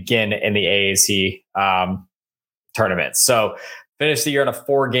Florida again in the AAC tournament. So finished the year on a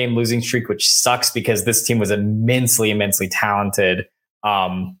 4-game losing streak, which sucks because this team was immensely talented.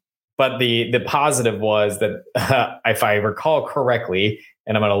 But the positive was that if I recall correctly,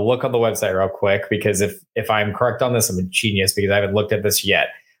 and I'm going to look on the website real quick, because if I'm correct on this, I'm a genius because I haven't looked at this yet.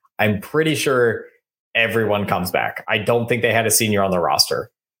 I'm pretty sure everyone comes back. I don't think they had a senior on the roster.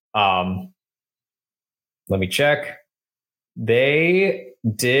 Let me check. They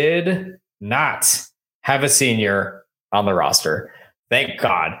did not have a senior on the roster. Thank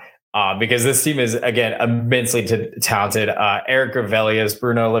God. Because this team is, again, immensely talented. Eric Gravelius,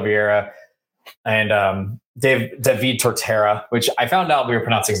 Bruno Oliveira, and David Tortera, which I found out we were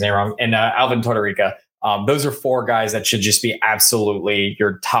pronouncing his name wrong, and Alvin Tortorica. Those are 4 guys that should just be absolutely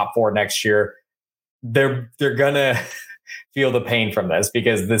your top 4 next year. They're gonna feel the pain from this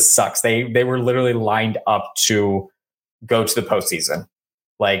because this sucks. They were literally lined up to go to the postseason,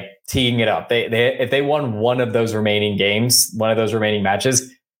 like teeing it up. They if they won one of those remaining games, one of those remaining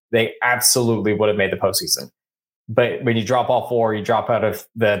matches, they absolutely would have made the postseason. But when you drop all 4, you drop out of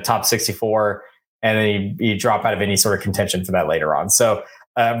the top 64, and then you drop out of any sort of contention for that later on. So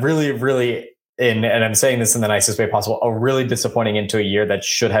really, and I'm saying this in the nicest way possible, a really disappointing into a year that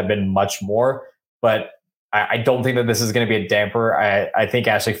should have been much more. But I don't think that this is going to be a damper. I think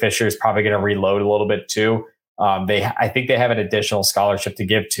Ashley Fisher is probably going to reload a little bit too. I think they have an additional scholarship to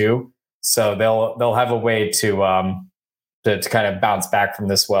give too. So they'll have a way to kind of bounce back from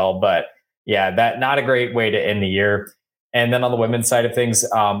this well. But yeah, that not a great way to end the year. And then on the women's side of things,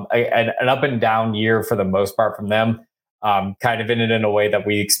 an up and down year for the most part from them. Kind of ended in a way that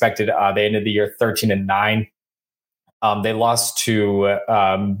we expected. They ended the year 13-9. They lost to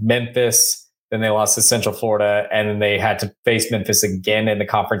Memphis, then they lost to Central Florida, and then they had to face Memphis again in the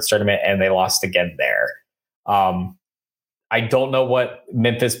conference tournament, and they lost again there. I don't know what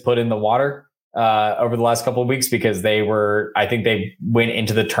Memphis put in the water over the last couple of weeks, because I think they went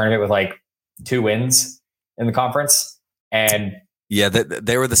into the tournament with like 2 wins in the conference. And yeah,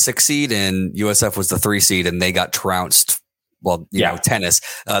 they were the 6 seed and USF was the 3 seed, and they got trounced. Well, you know, tennis,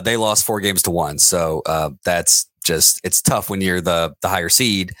 they lost 4 games to 1. So that's just, it's tough when you're the higher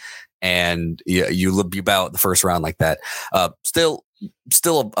seed and you bow out the first round like that. Still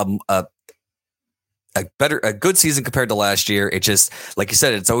a good season compared to last year. It just, like you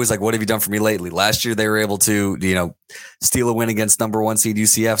said, it's always like, what have you done for me lately? Last year they were able to, steal a win against number 1 seed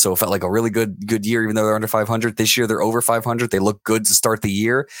UCF. So it felt like a really good year, even though they're under 500. This year they're over 500. They look good to start the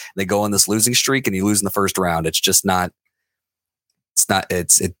year. They go on this losing streak and you lose in the first round. It's just not.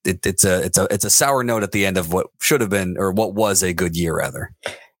 It's a sour note at the end of what should have been, or what was a good year rather.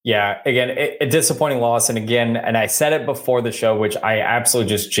 Yeah, again, a disappointing loss. And again, and I said it before the show, which I absolutely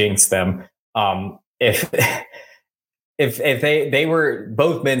just jinxed them. If they were,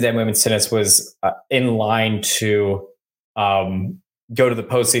 both men's and women's tennis was in line to go to the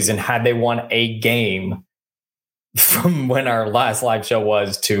postseason had they won a game from when our last live show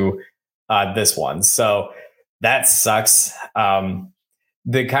was to this one. So that sucks.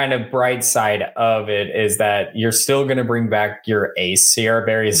 The kind of bright side of it is that you're still going to bring back your ace. Sierra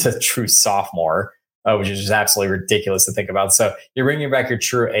Berry is a true sophomore, which is just absolutely ridiculous to think about. So you're bringing back your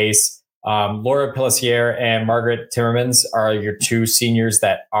true ace. Laura Pellissier and Margaret Timmermans are your 2 seniors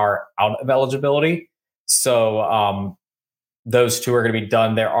that are out of eligibility. So those 2 are going to be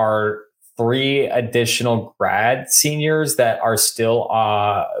done. There are 3 additional grad seniors that are still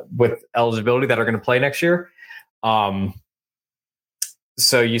with eligibility that are going to play next year.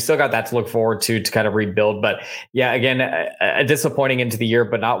 So you still got that to look forward to kind of rebuild. But yeah, again, a disappointing into the year,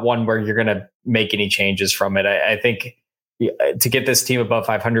 but not one where you're going to make any changes from it. I think to get this team above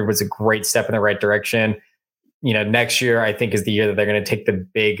 500 was a great step in the right direction. Next year, I think, is the year that they're going to take the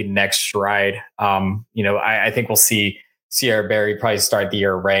big next stride. I think we'll see Sierra Berry probably start the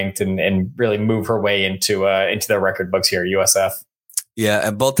year ranked and really move her way into the record books here at USF. Yeah,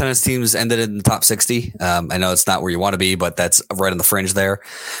 and both tennis teams ended in the top 60. I know it's not where you want to be, but that's right on the fringe there.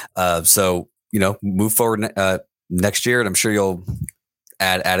 So move forward next year, and I'm sure you'll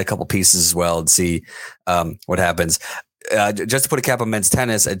add a couple pieces as well and see what happens. just to put a cap on men's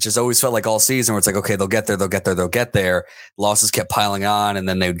tennis, it just always felt like all season where it's like, okay, they'll get there. Losses kept piling on, and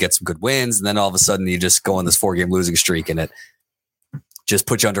then they would get some good wins, and then all of a sudden you just go on this 4-game losing streak, and it just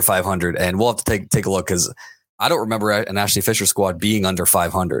puts you under 500. And we'll have to take a look because I don't remember an Ashley Fisher squad being under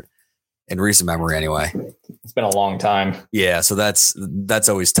 500 in recent memory anyway. It's been a long time. Yeah, so that's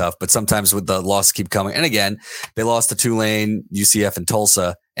always tough. But sometimes with the losses keep coming, and again, they lost to Tulane, UCF, and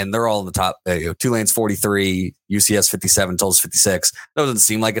Tulsa, and they're all in the top. Tulane's 43, UCS 57, Tulsa 56. That doesn't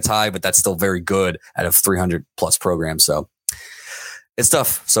seem like a tie, but that's still very good out of 300 plus programs. So it's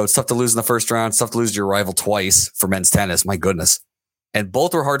tough. So it's tough to lose in the first round. It's tough to lose to your rival twice for men's tennis. My goodness. And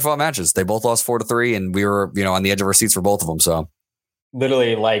both were hard fought matches. They both lost 4-3, and we were, on the edge of our seats for both of them. So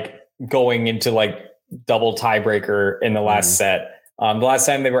literally like going into like double tiebreaker in the last set. The last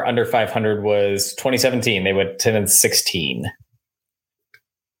time they were under 500 was 2017. They went 10-16.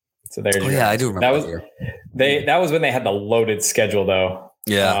 So there's I do remember that was when they had the loaded schedule though.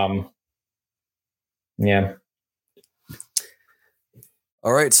 Yeah. Yeah.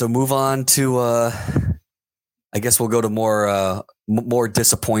 All right. So move on to, I guess we'll go to more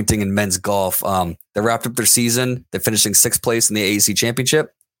disappointing in men's golf. They wrapped up their season. They're finishing 6th place in the AAC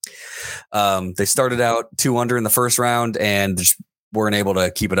championship. They started out 2 under in the first round and just weren't able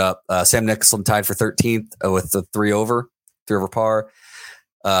to keep it up. Sam Nicholson tied for 13th with the 3 over par.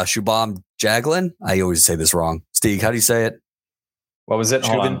 Shubham Jaglin. I always say this wrong. Steve, how do you say it? What was it?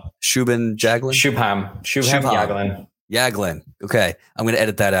 Shubham Jaglin? Shubham Jaglin. Yaglin. Okay. I'm going to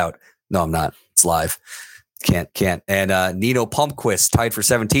edit that out. No, I'm not. It's live. Can't. And Nino Palmquist tied for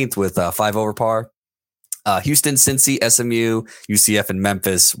 17th with 5 over par. Houston, Cincy, SMU, UCF, and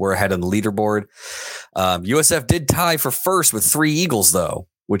Memphis were ahead on the leaderboard. USF did tie for first with 3 eagles, though,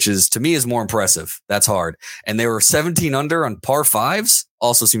 which is to me is more impressive. That's hard. And they were 17 under on par 5s.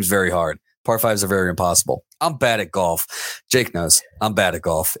 Also seems very hard. Par 5s are very impossible. I'm bad at golf. Jake knows I'm bad at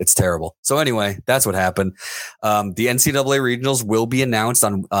golf. It's terrible. So anyway, that's what happened. The NCAA regionals will be announced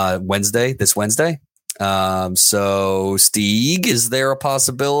on this Wednesday. So Stieg, is there a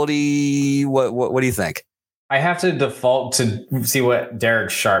possibility? What do you think? I have to default to see what Derek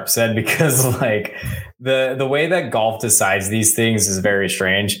Sharp said because like the way that golf decides these things is very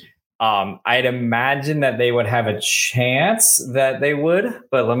strange. I'd imagine that they would have a chance that they would,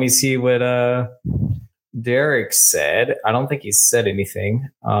 but let me see what Derek said. I don't think he said anything.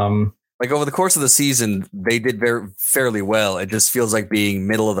 Like over the course of the season, they did fairly well. It just feels like being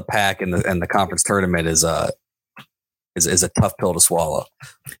middle of the pack in the conference tournament is a tough pill to swallow.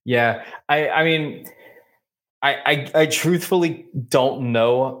 Yeah, I mean, I truthfully don't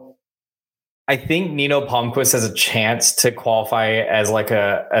know. I think Nino Palmquist has a chance to qualify as like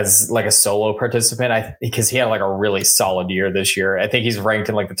a solo participant. Because he had like a really solid year this year. I think he's ranked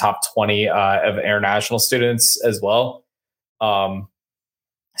in like the top 20 of international students as well.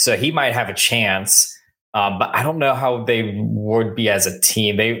 So he might have a chance, but I don't know how they would be as a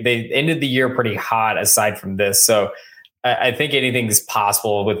team. They ended the year pretty hot aside from this. So I think anything's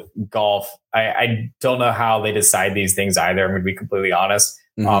possible with golf. I don't know how they decide these things either. I'm going to be completely honest.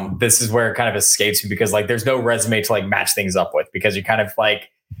 Mm-hmm. This is where it kind of escapes me because like there's no resume to like match things up with because you're kind of like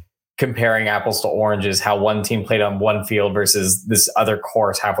comparing apples to oranges, how one team played on one field versus this other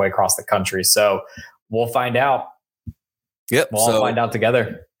course halfway across the country. So we'll find out. Yep. We'll all find out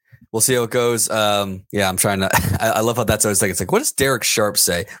together. We'll see how it goes. Yeah, I'm trying to. I love how that's always like. It's like, what does Derek Sharp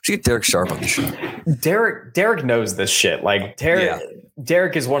say? We should get Derek Sharp on the show. Derek knows this shit. Like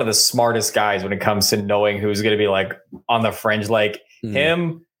Derek is one of the smartest guys when it comes to knowing who's going to be like on the fringe. Like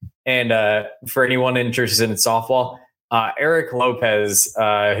him and for anyone interested in softball, Eric Lopez,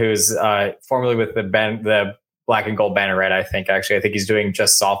 who's formerly with the Black and Gold Banneret. I think he's doing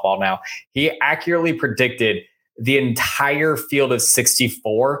just softball now. He accurately predicted the entire field of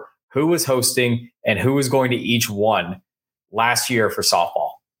 64. Who was hosting and who was going to each one last year for softball.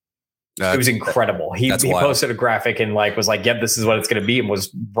 It was incredible. He posted a graphic and like was like, yep, this is what it's going to be, and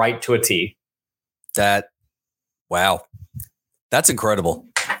was right to a T. Wow. That's incredible.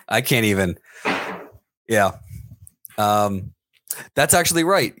 I can't even. Yeah. That's actually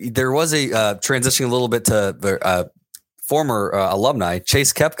right. There was a transitioning a little bit to the former alumni.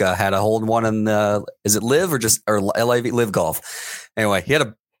 Chase Koepka had a hole-in-one in is it Live or LIV Live Golf? Anyway, he had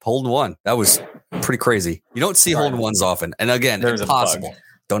a hole-in-one. That was pretty crazy. You don't see hole-in-ones often. And again, there's impossible.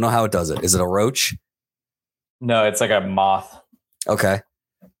 Don't know how it does it. Is it a roach? No, it's like a moth. Okay.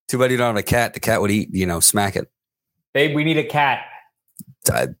 Too bad you don't have a cat. The cat would eat, smack it. Babe, we need a cat.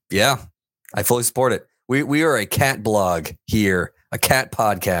 Yeah, I fully support it. We are a cat blog here, a cat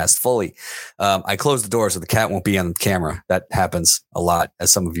podcast fully. I closed the door so the cat won't be on camera. That happens a lot,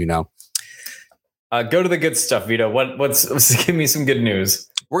 as some of you know. Go to the good stuff, Vito. What's give me some good news.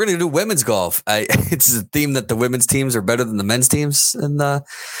 We're going to do women's golf. It's a theme that the women's teams are better than the men's teams in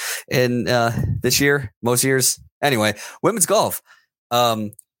this year, most years. Anyway, women's golf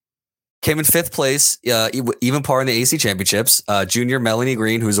came in 5th place, even par in the AC Championships. Junior Melanie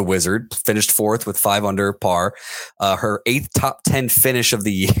Green, who's a wizard, finished 4th with 5 under par. Her 8th top 10 finish of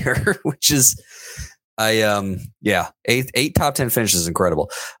the year, which is eight top 10 finishes is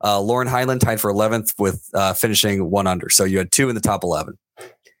incredible. Lauren Highland tied for 11th with finishing 1 under. So you had 2 in the top 11.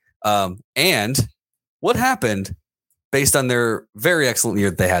 And what happened based on their very excellent year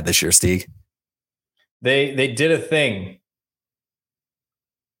that they had this year, Steve? They did a thing.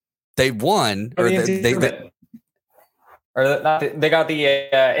 They won, or they got the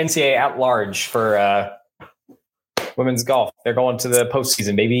NCAA at large for women's golf. They're going to the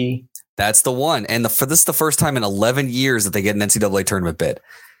postseason, baby. That's the one. And this is the first time in 11 years that they get an NCAA tournament bid.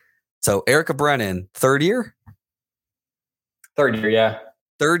 So Erica Brennan, third year, yeah.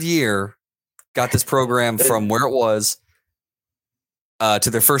 Third year, got this program from where it was to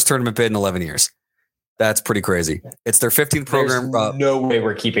their first tournament bid in 11 years. That's pretty crazy. It's their 15th program. There's no way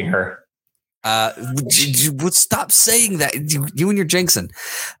we're keeping her. Stop saying that. You and your jinxing.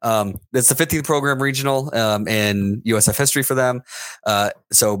 It's the 15th program regional in USF history for them.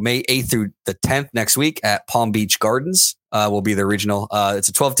 So May 8th through the 10th next week at Palm Beach Gardens will be their regional. It's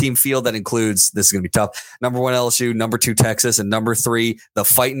a 12-team field that includes, this is going to be tough, number 1 LSU, number 2 Texas, and number 3 the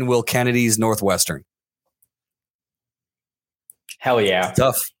Fightin' Will Kennedy's Northwestern. Hell yeah. It's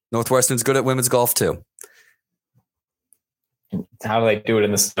tough. Northwestern's good at women's golf too. How do they do it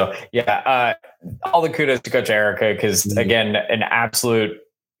in the snow? Yeah. All the kudos to Coach Erica, because again, an absolute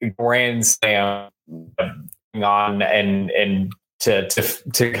grand slam on and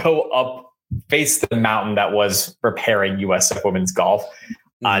to go up, face the mountain that was preparing USF women's golf.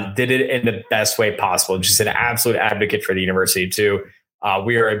 Did it in the best way possible. Just an absolute advocate for the university too.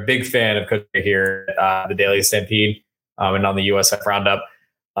 We are a big fan of Coach here at the Daily Stampede and on the USF Roundup.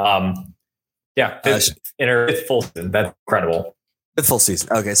 In her 5th full season. That's incredible. 5th full season.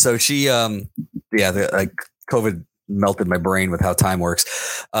 Okay, so she, COVID melted my brain with how time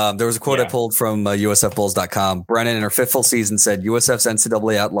works. There was a quote I pulled from USFBulls.com. Brennan, in her 5th full season, said USF's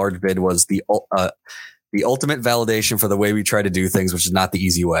NCAA at-large bid was the ultimate validation for the way we try to do things, which is not the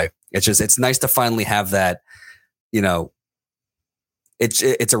easy way. It's nice to finally have that.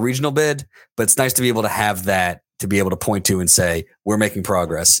 It's a regional bid, but it's nice to be able to have that, to be able to point to and say, we're making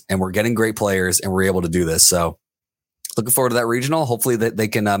progress and we're getting great players and we're able to do this. So looking forward to that regional. Hopefully that they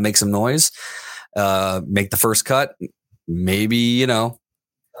can make some noise, make the first cut, maybe,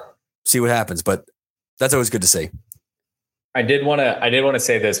 see what happens, but that's always good to see. I did want to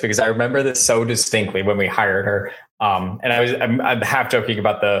say this because I remember this so distinctly when we hired her. And I'm half joking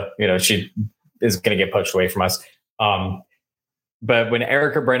about she is going to get poached away from us. But when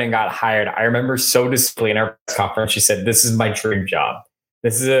Erica Brennan got hired, I remember so distinctly in our press conference, she said, "This is my dream job.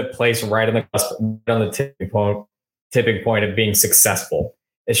 This is a place right on the tipping point of being successful.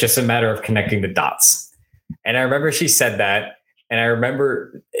 It's just a matter of connecting the dots." And I remember she said that, and I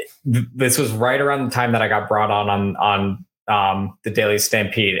remember this was right around the time that I got brought on the Daily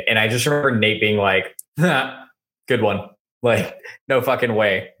Stampede, and I just remember Nate being like, "Good one." Like, no fucking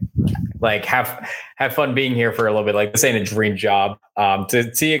way. Like, have fun being here for a little bit. Like, this ain't a dream job.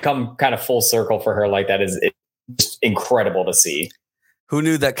 To see it come kind of full circle for her like that is just incredible to see. Who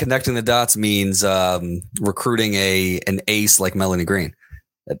knew that connecting the dots means recruiting an ace like Melanie Green?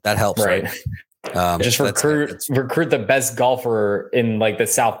 That helps, right? Just recruit the best golfer in like the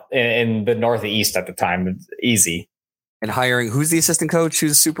South, in the Northeast at the time. It's easy. And hiring, who's the assistant coach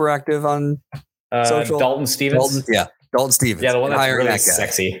who's super active on social? Dalton Stevens. Dalton Stevens. Yeah, the one that's really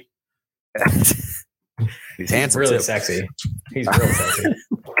sexy. He's handsome, really too. Sexy. He's real sexy.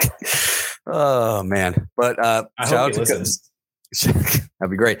 Oh man! But I hope he listens. That'd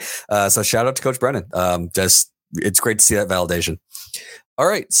be great. So shout out to Coach Brennan. It's great to see that validation. All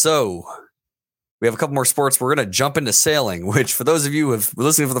right, so we have a couple more sports. We're going to jump into sailing, which for those of you who have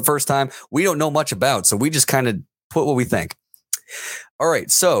listening for the first time, we don't know much about. So we just kind of put what we think. All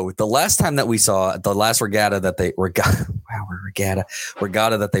right. So the last time that we saw the last regatta that they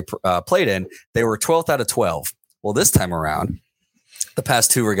played in, they were 12th out of 12. Well, this time around, the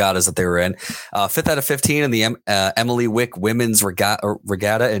past 2 regattas that they were in, 5th out of 15 in the Emily Wick Women's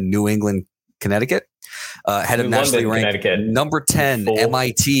Regatta in New England, Connecticut. Head of nationally ranked number 10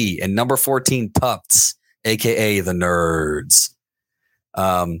 MIT and number 14 Tufts, aka the Nerds.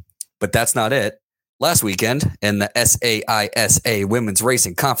 But that's not it. Last weekend in the SAISA Women's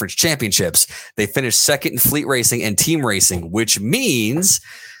Racing Conference Championships, they finished second in fleet racing and team racing, which means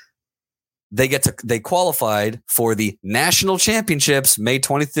they qualified for the national championships May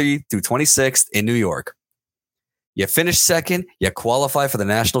 23 through 26th in New York. You finish second, you qualify for the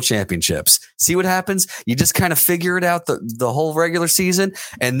national championships. See what happens? You just kind of figure it out the whole regular season,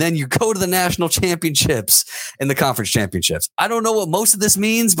 and then you go to the national championships and the conference championships. I don't know what most of this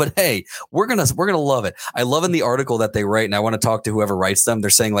means, but hey, we're gonna love it. I love in the article that they write, and I want to talk to whoever writes them. They're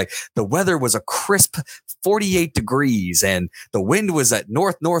saying like the weather was a crisp 48 degrees, and the wind was at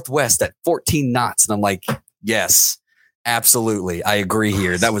northwest at 14 knots, and I'm like, yes. Absolutely. I agree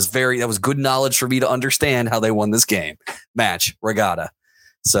here. That was good knowledge for me to understand how they won this match, regatta.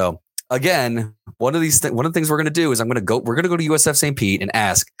 So again, one of the things we're going to do is we're going to go to USF St. Pete and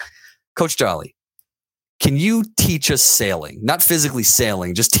ask Coach Jolly, can you teach us sailing? Not physically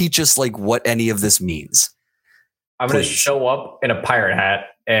sailing, just teach us like what any of this means. I'm going to show up in a pirate hat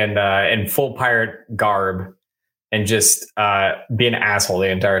and in full pirate garb and just be an asshole the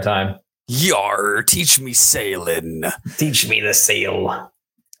entire time. Yar, teach me sailing. Teach me the sail.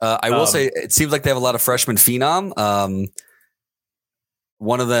 I will say it seems like they have a lot of freshman phenom.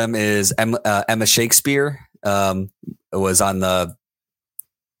 One of them is Emma Shakespeare. Was on the.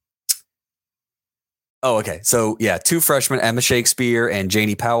 Oh, okay. So yeah, 2 freshmen, Emma Shakespeare and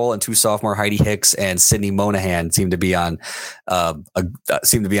Janie Powell, and 2 sophomore Heidi Hicks and Sydney Monahan seem to be on a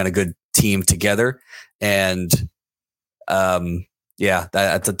good team together, and yeah,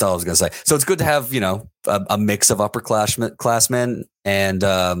 that's all I was going to say. So it's good to have, a mix of upperclassmen and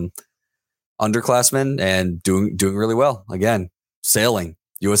underclassmen and doing really well. Again, sailing.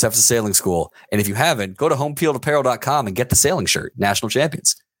 USF is a sailing school. And if you haven't, go to homefieldapparel.com and get the sailing shirt, national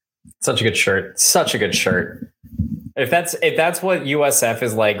champions. Such a good shirt. Such a good shirt. If that's what USF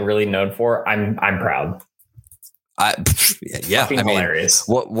is like really known for, I'm proud. Yeah. I mean, hilarious.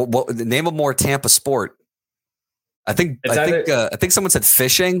 What name a more Tampa sport? I think someone said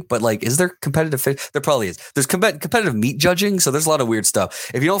fishing, but like, is there competitive fish? There probably is. There's competitive meat judging, so there's a lot of weird stuff.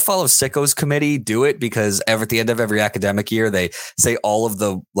 If you don't follow Sicko's committee, do it, because at the end of every academic year, they say all of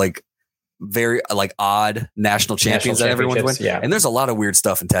the like very like odd national champions that everyone wins. Yeah. And there's a lot of weird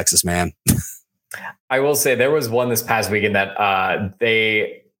stuff in Texas, man. I will say there was one this past weekend that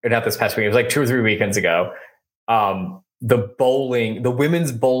not this past weekend, it was like 2 or 3 weekends ago. The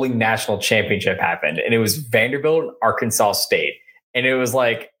women's bowling national championship happened, and it was Vanderbilt, Arkansas State. And it was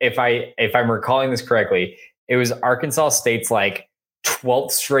like, if I'm recalling this correctly, it was Arkansas State's like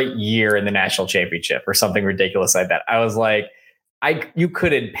 12th straight year in the national championship or something ridiculous like that. I was like, you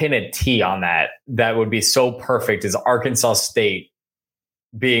couldn't pin a T on that. That would be so perfect, as Arkansas State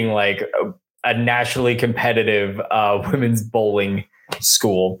being like a nationally competitive women's bowling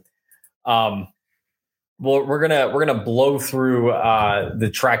school. Well, we're gonna blow through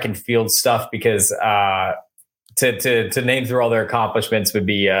the track and field stuff, because to name through all their accomplishments would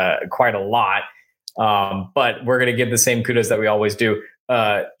be quite a lot. But we're gonna give the same kudos that we always do.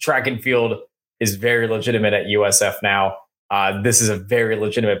 Track and field is very legitimate at USF now. This is a very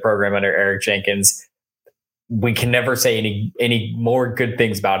legitimate program under Eric Jenkins. We can never say any more good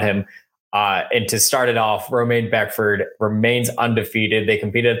things about him. And to start it off, Romaine Beckford remains undefeated. They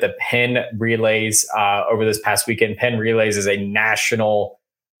competed at the Penn Relays over this past weekend. Penn Relays is a national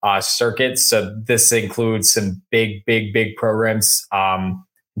circuit, so this includes some big programs.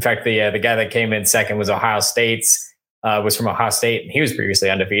 In fact, the guy that came in second was from Ohio State, and he was previously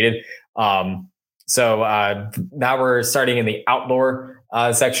undefeated. So now we're starting in the outdoor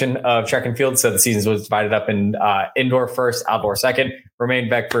section of track and field. So the season was divided up in indoor first, outdoor second. Romaine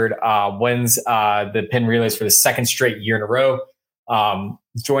Beckford wins the Penn Relays for the 2nd straight year in a row.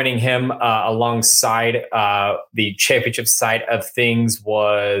 Joining him alongside the championship side of things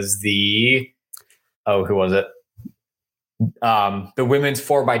was who was it? The women's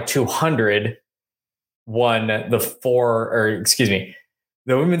 4x200 won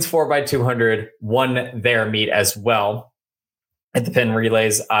the women's 4x200 won their meet as well at the Penn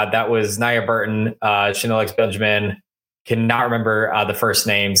Relays. That was Nia Burton, Chanel X. Benjamin. Cannot remember the first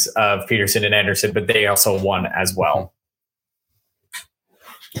names of Peterson and Anderson, but they also won as well.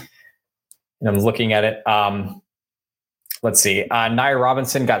 And I'm looking at it. Let's see. Nia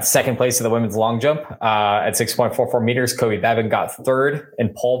Robinson got 2nd place in the women's long jump at 6.44 meters. Kobe Babin got 3rd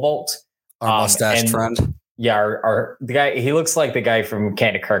in pole vault. Our mustached friend. Yeah, the guy, he looks like the guy from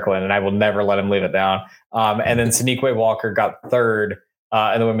Candy Kirkland, and I will never let him leave it down. And then Saniqua Walker got 3rd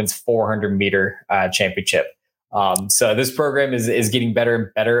in the women's 400 meter championship. So this program is getting better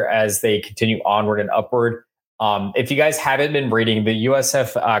and better as they continue onward and upward. If you guys haven't been reading, the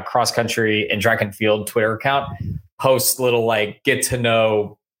USF cross country and track and field Twitter account posts little like get to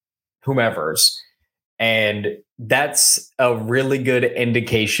know whomevers. And that's a really good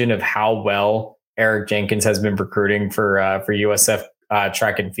indication of how well Eric Jenkins has been recruiting for USF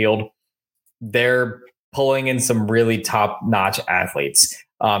track and field. They're pulling in some really top-notch athletes.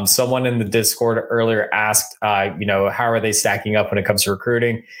 Someone in the Discord earlier asked, how are they stacking up when it comes to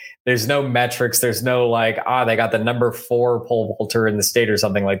recruiting? There's no metrics. There's no they got the number 4 pole vaulter in the state or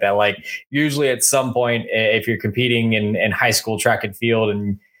something like that. Like usually at some point, if you're competing in high school track and field,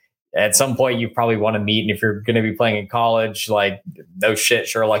 and at some point you probably want to meet, and if you're going to be playing in college, like no shit,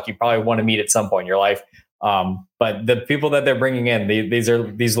 sure, like you probably want to meet at some point in your life. But the people that they're bringing in, these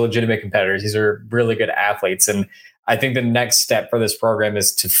are legitimate competitors. These are really good athletes. And I think the next step for this program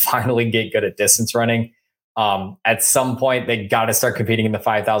is to finally get good at distance running. At some point, they got to start competing in the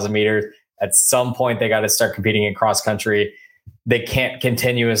 5,000 meters. At some point, they got to start competing in cross country. They can't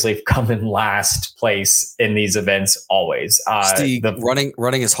continuously come in last place in these events always. Steve,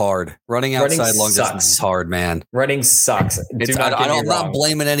 running is hard. Running outside long distance is hard, man. Running sucks. I'm not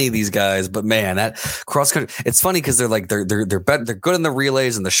blaming any of these guys, but man, that cross country. It's funny because they're good in the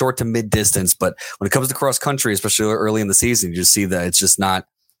relays and the short to mid distance, but when it comes to cross country, especially early in the season, you just see that it's just not.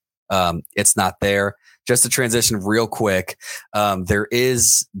 It's not there. Just to transition real quick, there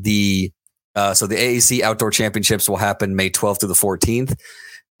is so the AAC Outdoor Championships will happen May 12th through the 14th.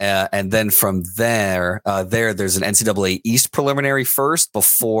 And then from there's an NCAA East preliminary first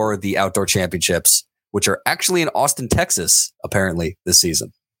before the Outdoor Championships, which are actually in Austin, Texas, apparently this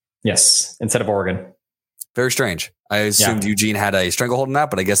season. Yes, instead of Oregon. Very strange. I assumed Eugene had a stranglehold in that,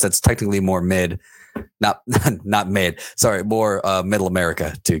 but I guess that's technically more not mid. Sorry, more middle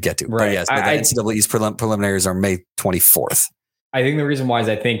America to get to. Right. But yes, the NCAA East preliminaries are May 24th. I think the reason why is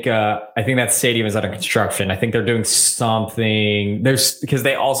I think that stadium is under construction. I think they're doing something. Because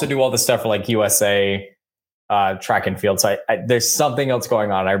they also do all the stuff for like USA track and field. So there's something else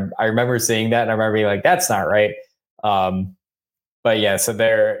going on. I remember seeing that, and I remember being like, that's not right. But yeah, so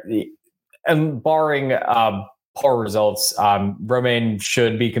and barring poor results, Romain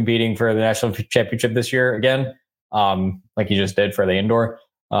should be competing for the national championship this year again, like he just did for the indoor.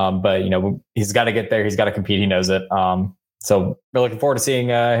 But he's got to get there. He's got to compete. He knows it. So we're looking forward to seeing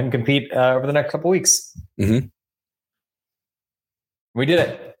him compete over the next couple of weeks. Mm-hmm. We did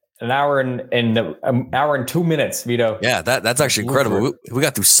it. An hour and 2 minutes, Vito. Yeah, that's actually incredible. We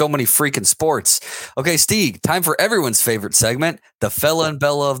got through so many freaking sports. Okay, Steve, time for everyone's favorite segment, the Fella and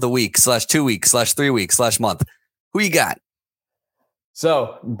Bella of the week /2 week /3 week /month. Who you got?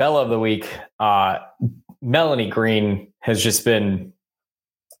 So Bella of the week, Melanie Green has just been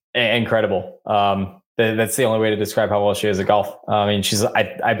incredible. That's the only way to describe how well she is at golf. I mean,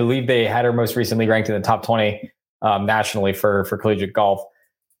 I believe they had her most recently ranked in the top 20 nationally for collegiate golf.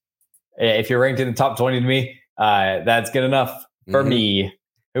 If you're ranked in the top 20 to me, that's good enough for me.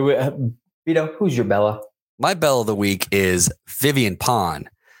 Vito, who's your Bella? My Bella of the week is Vivian Pon,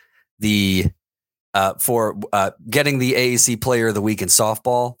 for getting the AAC Player of the Week in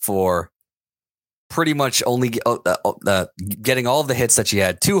softball for pretty much only getting all of the hits that she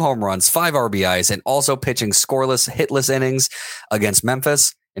had, 2 home runs, 5 RBIs, and also pitching scoreless, hitless innings against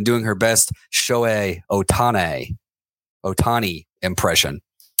Memphis and doing her best Shohei Ohtani impression.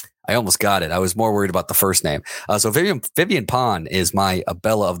 I almost got it. I was more worried about the first name. So Vivian Pon is my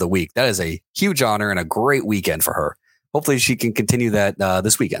Bella of the week. That is a huge honor and a great weekend for her. Hopefully she can continue that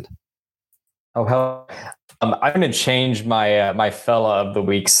this weekend. Oh, hell. I'm going to change my Fella of the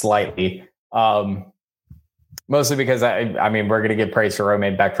week slightly. Mostly because I mean we're going to give praise for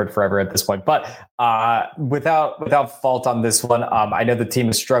Romain Beckford forever at this point, but without fault on this one. I know the team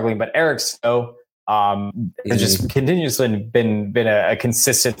is struggling, but Eric Snow has just continuously been a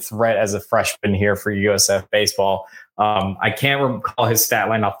consistent threat as a freshman here for USF baseball. I can't recall his stat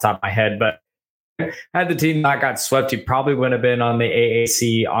line off the top of my head, but had the team not got swept, he probably would have been on the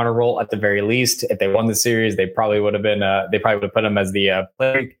AAC honor roll at the very least. If they won the series, they probably would have been. They probably would have put him as the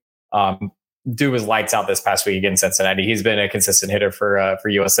player. Dude was lights out this past week against Cincinnati. He's been a consistent hitter for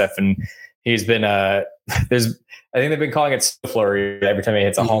USF, and he's been I think they've been calling it flurry every time he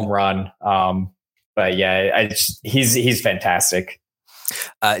hits a home run. But yeah, he's fantastic.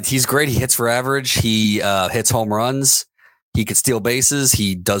 He's great. He hits for average. He hits home runs. He could steal bases.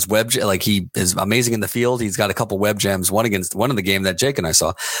 He does he is amazing in the field. He's got a couple web gems, one in the game that Jake and I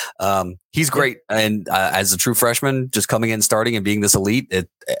saw. He's great. And as a true freshman, just coming in, starting and being this elite,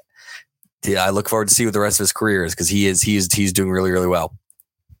 I look forward to see what the rest of his career is because he's doing really, really well.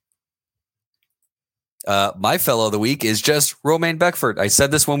 My fellow of the week is just Romain Beckford. I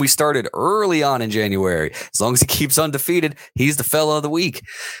said this when we started early on in January. As long as he keeps undefeated, he's the fellow of the week.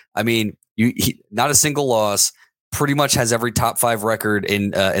 I mean, not a single loss. pretty much has every top 5 record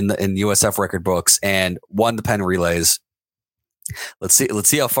in USF record books and won the Penn relays. Let's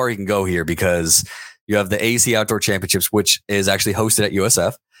see how far he can go here, because you have the AAC Outdoor Championships, which is actually hosted at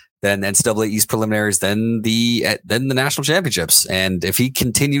USF, then NCAA East preliminaries, then the national championships. And if he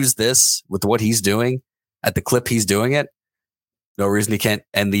continues this with what he's doing at the clip he's doing it, no reason he can't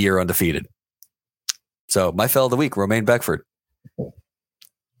end the year undefeated. So my fell of the week, Romaine Beckford.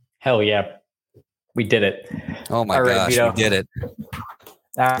 Hell yeah. We did it. Oh my gosh, we did it.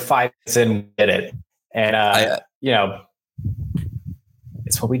 5 minutes in, we did it. And,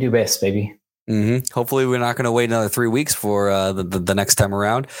 it's what we do best, baby. Mm-hmm. Hopefully we're not going to wait another 3 weeks for the next time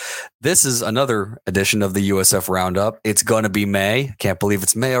around. This is another edition of the USF Roundup. It's going to be May. Can't believe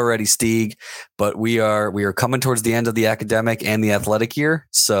it's May already, Stieg. But we are coming towards the end of the academic and the athletic year.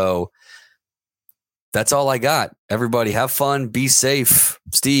 So that's all I got. Everybody have fun. Be safe.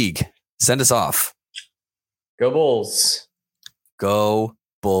 Stieg, send us off. Go Bulls. Go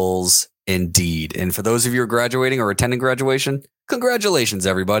Bulls indeed. And for those of you who are graduating or attending graduation, congratulations,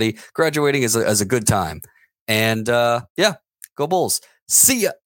 everybody. Graduating is a good time. And go Bulls. See ya.